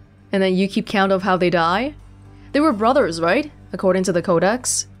killing, and then you keep count of how they die? They were brothers, right? According to the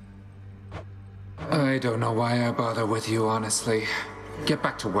codex? I don't know why I bother with you, honestly. Get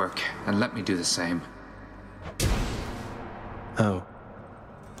back to work, and let me do the same. Oh.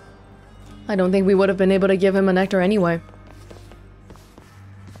 I don't think we would have been able to give him a nectar anyway.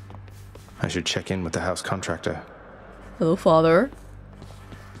 I should check in with the house contractor. Hello, Father.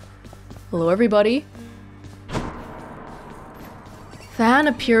 Hello, everybody. Than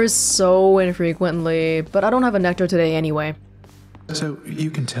appears so infrequently, but I don't have a nectar today anyway. So, you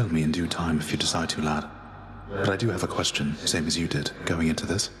can tell me in due time if you decide to, lad. But I do have a question, same as you did, going into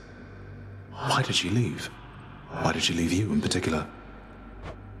this. Why did she leave? Why did she leave you in particular?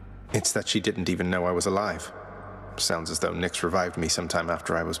 It's that she didn't even know I was alive. Sounds as though Nyx revived me sometime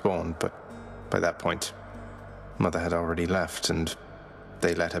after I was born, but by that point, Mother had already left, and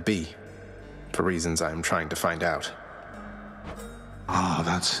they let her be, for reasons I am trying to find out. Ah,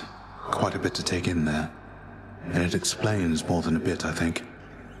 that's quite a bit to take in there. And it explains more than a bit, I think.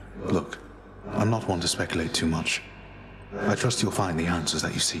 Look, I'm not one to speculate too much. I trust you'll find the answers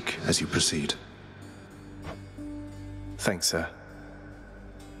that you seek as you proceed. Thanks, sir.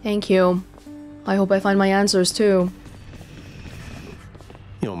 Thank you. I hope I find my answers too.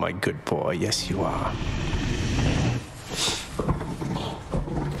 You're my good boy, yes you are.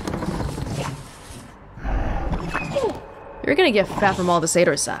 You're gonna get fat from all the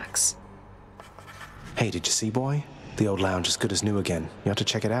Seder sacks. Hey, did you see, boy? The old lounge is good as new again. You have to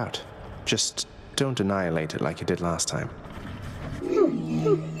check it out. Just don't annihilate it like you did last time.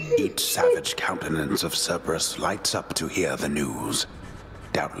 Each savage countenance of Cerberus lights up to hear the news,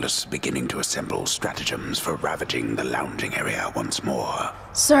 doubtless beginning to assemble stratagems for ravaging the lounging area once more.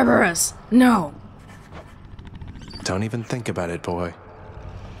 Cerberus, no! Don't even think about it, boy.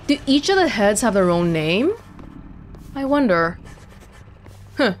 Do each of the heads have their own name? I wonder.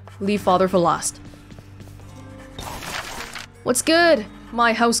 Huh, leave father for last. What's good,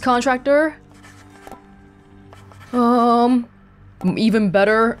 my house contractor? Even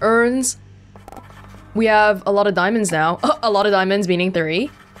better urns. We have a lot of diamonds now. A lot of diamonds, meaning 3.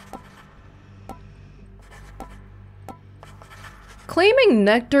 Claiming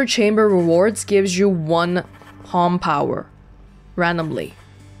nectar chamber rewards gives you 1 palm power. Randomly.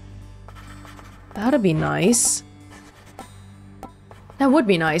 That'd be nice. That would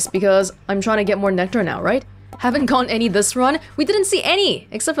be nice, because I'm trying to get more nectar now, right? Haven't gotten any this run. We didn't see any,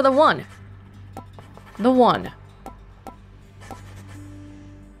 except for the one. The one.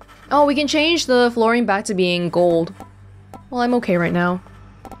 Oh, we can change the flooring back to being gold. Well, I'm okay right now.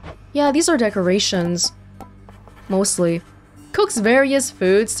 Yeah, these are decorations. Mostly. Cooks various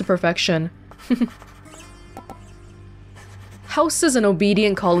foods to perfection. House is an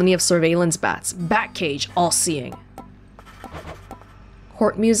obedient colony of surveillance bats. Bat cage, all-seeing.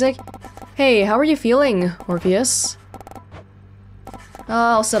 Court music. Hey, how are you feeling, Orpheus?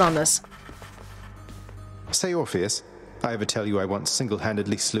 I'll sit on this. Say, Orpheus, I ever tell you I once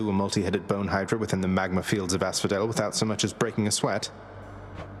single-handedly slew a multi-headed bone hydra within the magma fields of Asphodel without so much as breaking a sweat?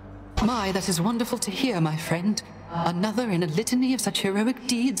 My, that is wonderful to hear, my friend. Another in a litany of such heroic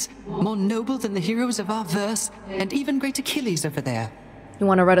deeds, more noble than the heroes of our verse, and even great Achilles over there. You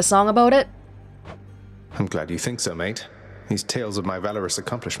want to write a song about it? I'm glad you think so, mate. These tales of my valorous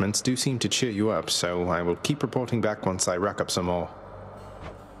accomplishments do seem to cheer you up, so I will keep reporting back once I rack up some more.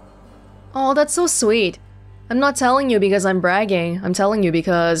 Oh, that's so sweet. I'm not telling you because I'm bragging. I'm telling you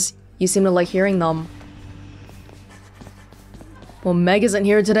because you seem to like hearing them. Well, Meg isn't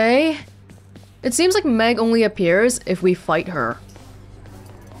here today. It seems like Meg only appears if we fight her.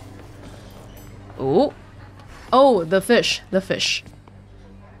 Oh. Oh, the fish. The fish.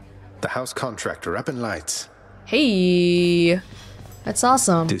 The house contractor up in lights. Hey. That's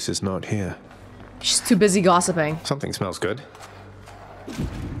awesome. Deuce is not here. She's too busy gossiping. Something smells good.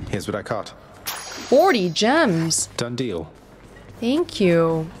 Here's what I caught. 40 gems. Done deal. Thank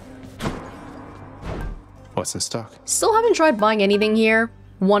you. What's in stock? Still haven't tried buying anything here.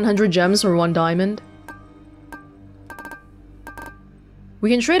 100 gems for 1 diamond. We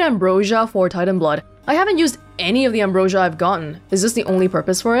can trade ambrosia for Titan blood. I haven't used any of the ambrosia I've gotten. Is this the only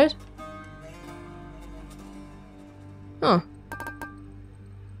purpose for it? Huh.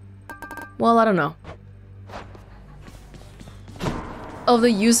 Well, I don't know. Of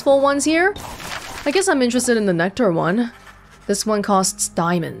the useful ones here, I guess I'm interested in the nectar one. This one costs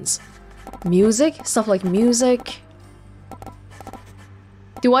diamonds. Music? Stuff like music.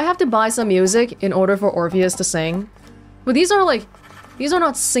 Do I have to buy some music in order for Orpheus to sing? But these are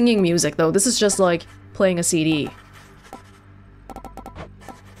not singing music though. This is just like playing a CD.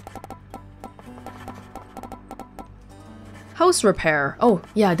 House repair. Oh,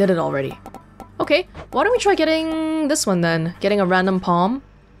 yeah, I did it already. Okay, why don't we try getting this one then? Getting a random palm?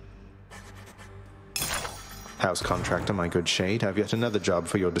 House contractor, my good shade, have yet another job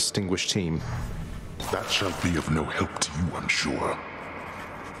for your distinguished team. That shall be of no help to you, I'm sure.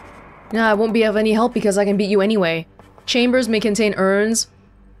 Nah, it won't be of any help because I can beat you anyway. Chambers may contain urns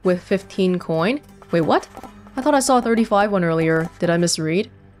with 15 coin. Wait, what? I thought I saw a 35 one earlier. Did I misread?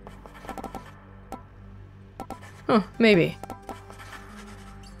 Huh, maybe.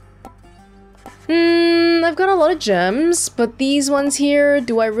 I've got a lot of gems, but these ones here,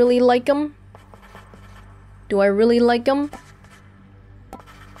 do I really like them? Do I really like them?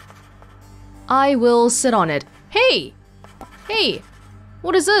 I will sit on it. Hey! Hey!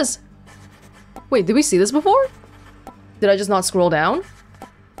 What is this? Wait, did we see this before? Did I just not scroll down?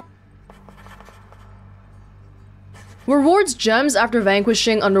 Rewards gems after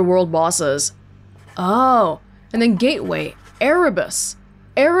vanquishing underworld bosses. Oh, and then gateway. Erebus.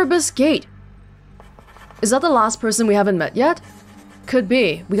 Erebus Gate. Is that the last person we haven't met yet? Could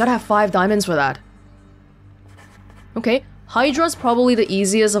be. We gotta have 5 diamonds for that. Okay, Hydra's probably the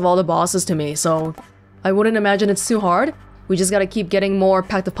easiest of all the bosses to me, so I wouldn't imagine it's too hard. We just gotta keep getting more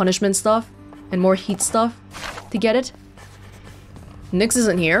Pact of Punishment stuff and more heat stuff to get it. Nyx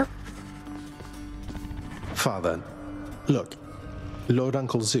isn't here. Father, look. Lord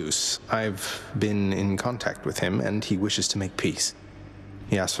Uncle Zeus, I've been in contact with him and he wishes to make peace.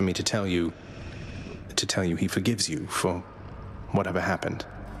 He asked for me to tell you he forgives you for whatever happened.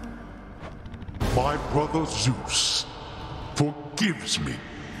 My brother Zeus forgives me.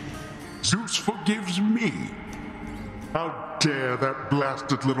 Zeus forgives me. How dare that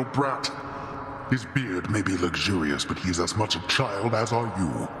blasted little brat? His beard may be luxurious, but he's as much a child as are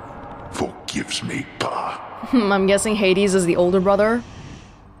you. Forgives me, bah. I'm guessing Hades is the older brother.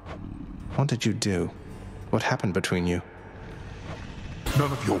 What did you do? What happened between you?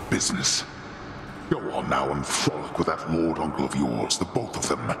 None of your business. Go on now and frolic with that lord uncle of yours, the both of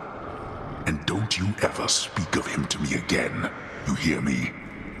them. And don't you ever speak of him to me again. You hear me?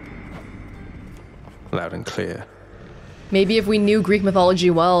 Loud and clear. Maybe if we knew Greek mythology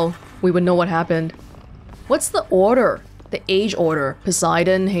well, we would know what happened. What's the order? The age order?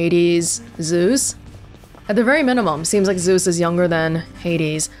 Poseidon, Hades, Zeus? At the very minimum, seems like Zeus is younger than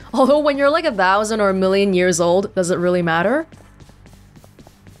Hades. Although when you're like 1,000 or 1,000,000 years old, does it really matter?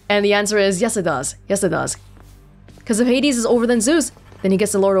 And the answer is yes it does. Yes it does. Because if Hades is older than Zeus, then he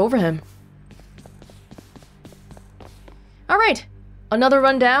gets to lord over him. Alright, another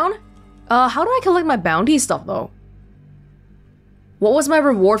rundown. How do I collect my bounty stuff though? What was my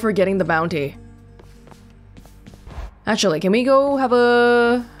reward for getting the bounty? Actually, can we go have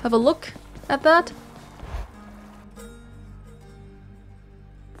a look at that?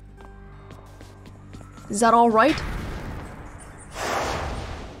 Is that all right?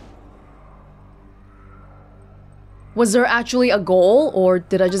 Was there actually a goal, or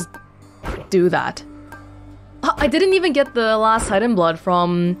did I just do that? I didn't even get the last Titan blood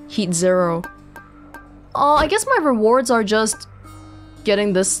from Heat Zero. I guess my rewards are just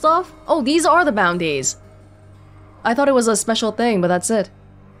getting this stuff? Oh, these are the bounties. I thought it was a special thing, but that's it.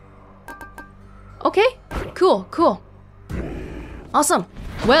 Okay, cool, cool. Awesome.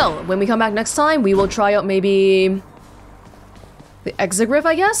 Well, when we come back next time, we will try out maybe the Exegriff,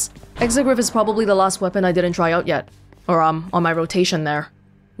 I guess? Exegriff is probably the last weapon I didn't try out yet. Or, on my rotation there.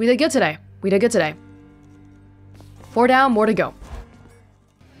 We did good today. We did good today. 4 down, more to go.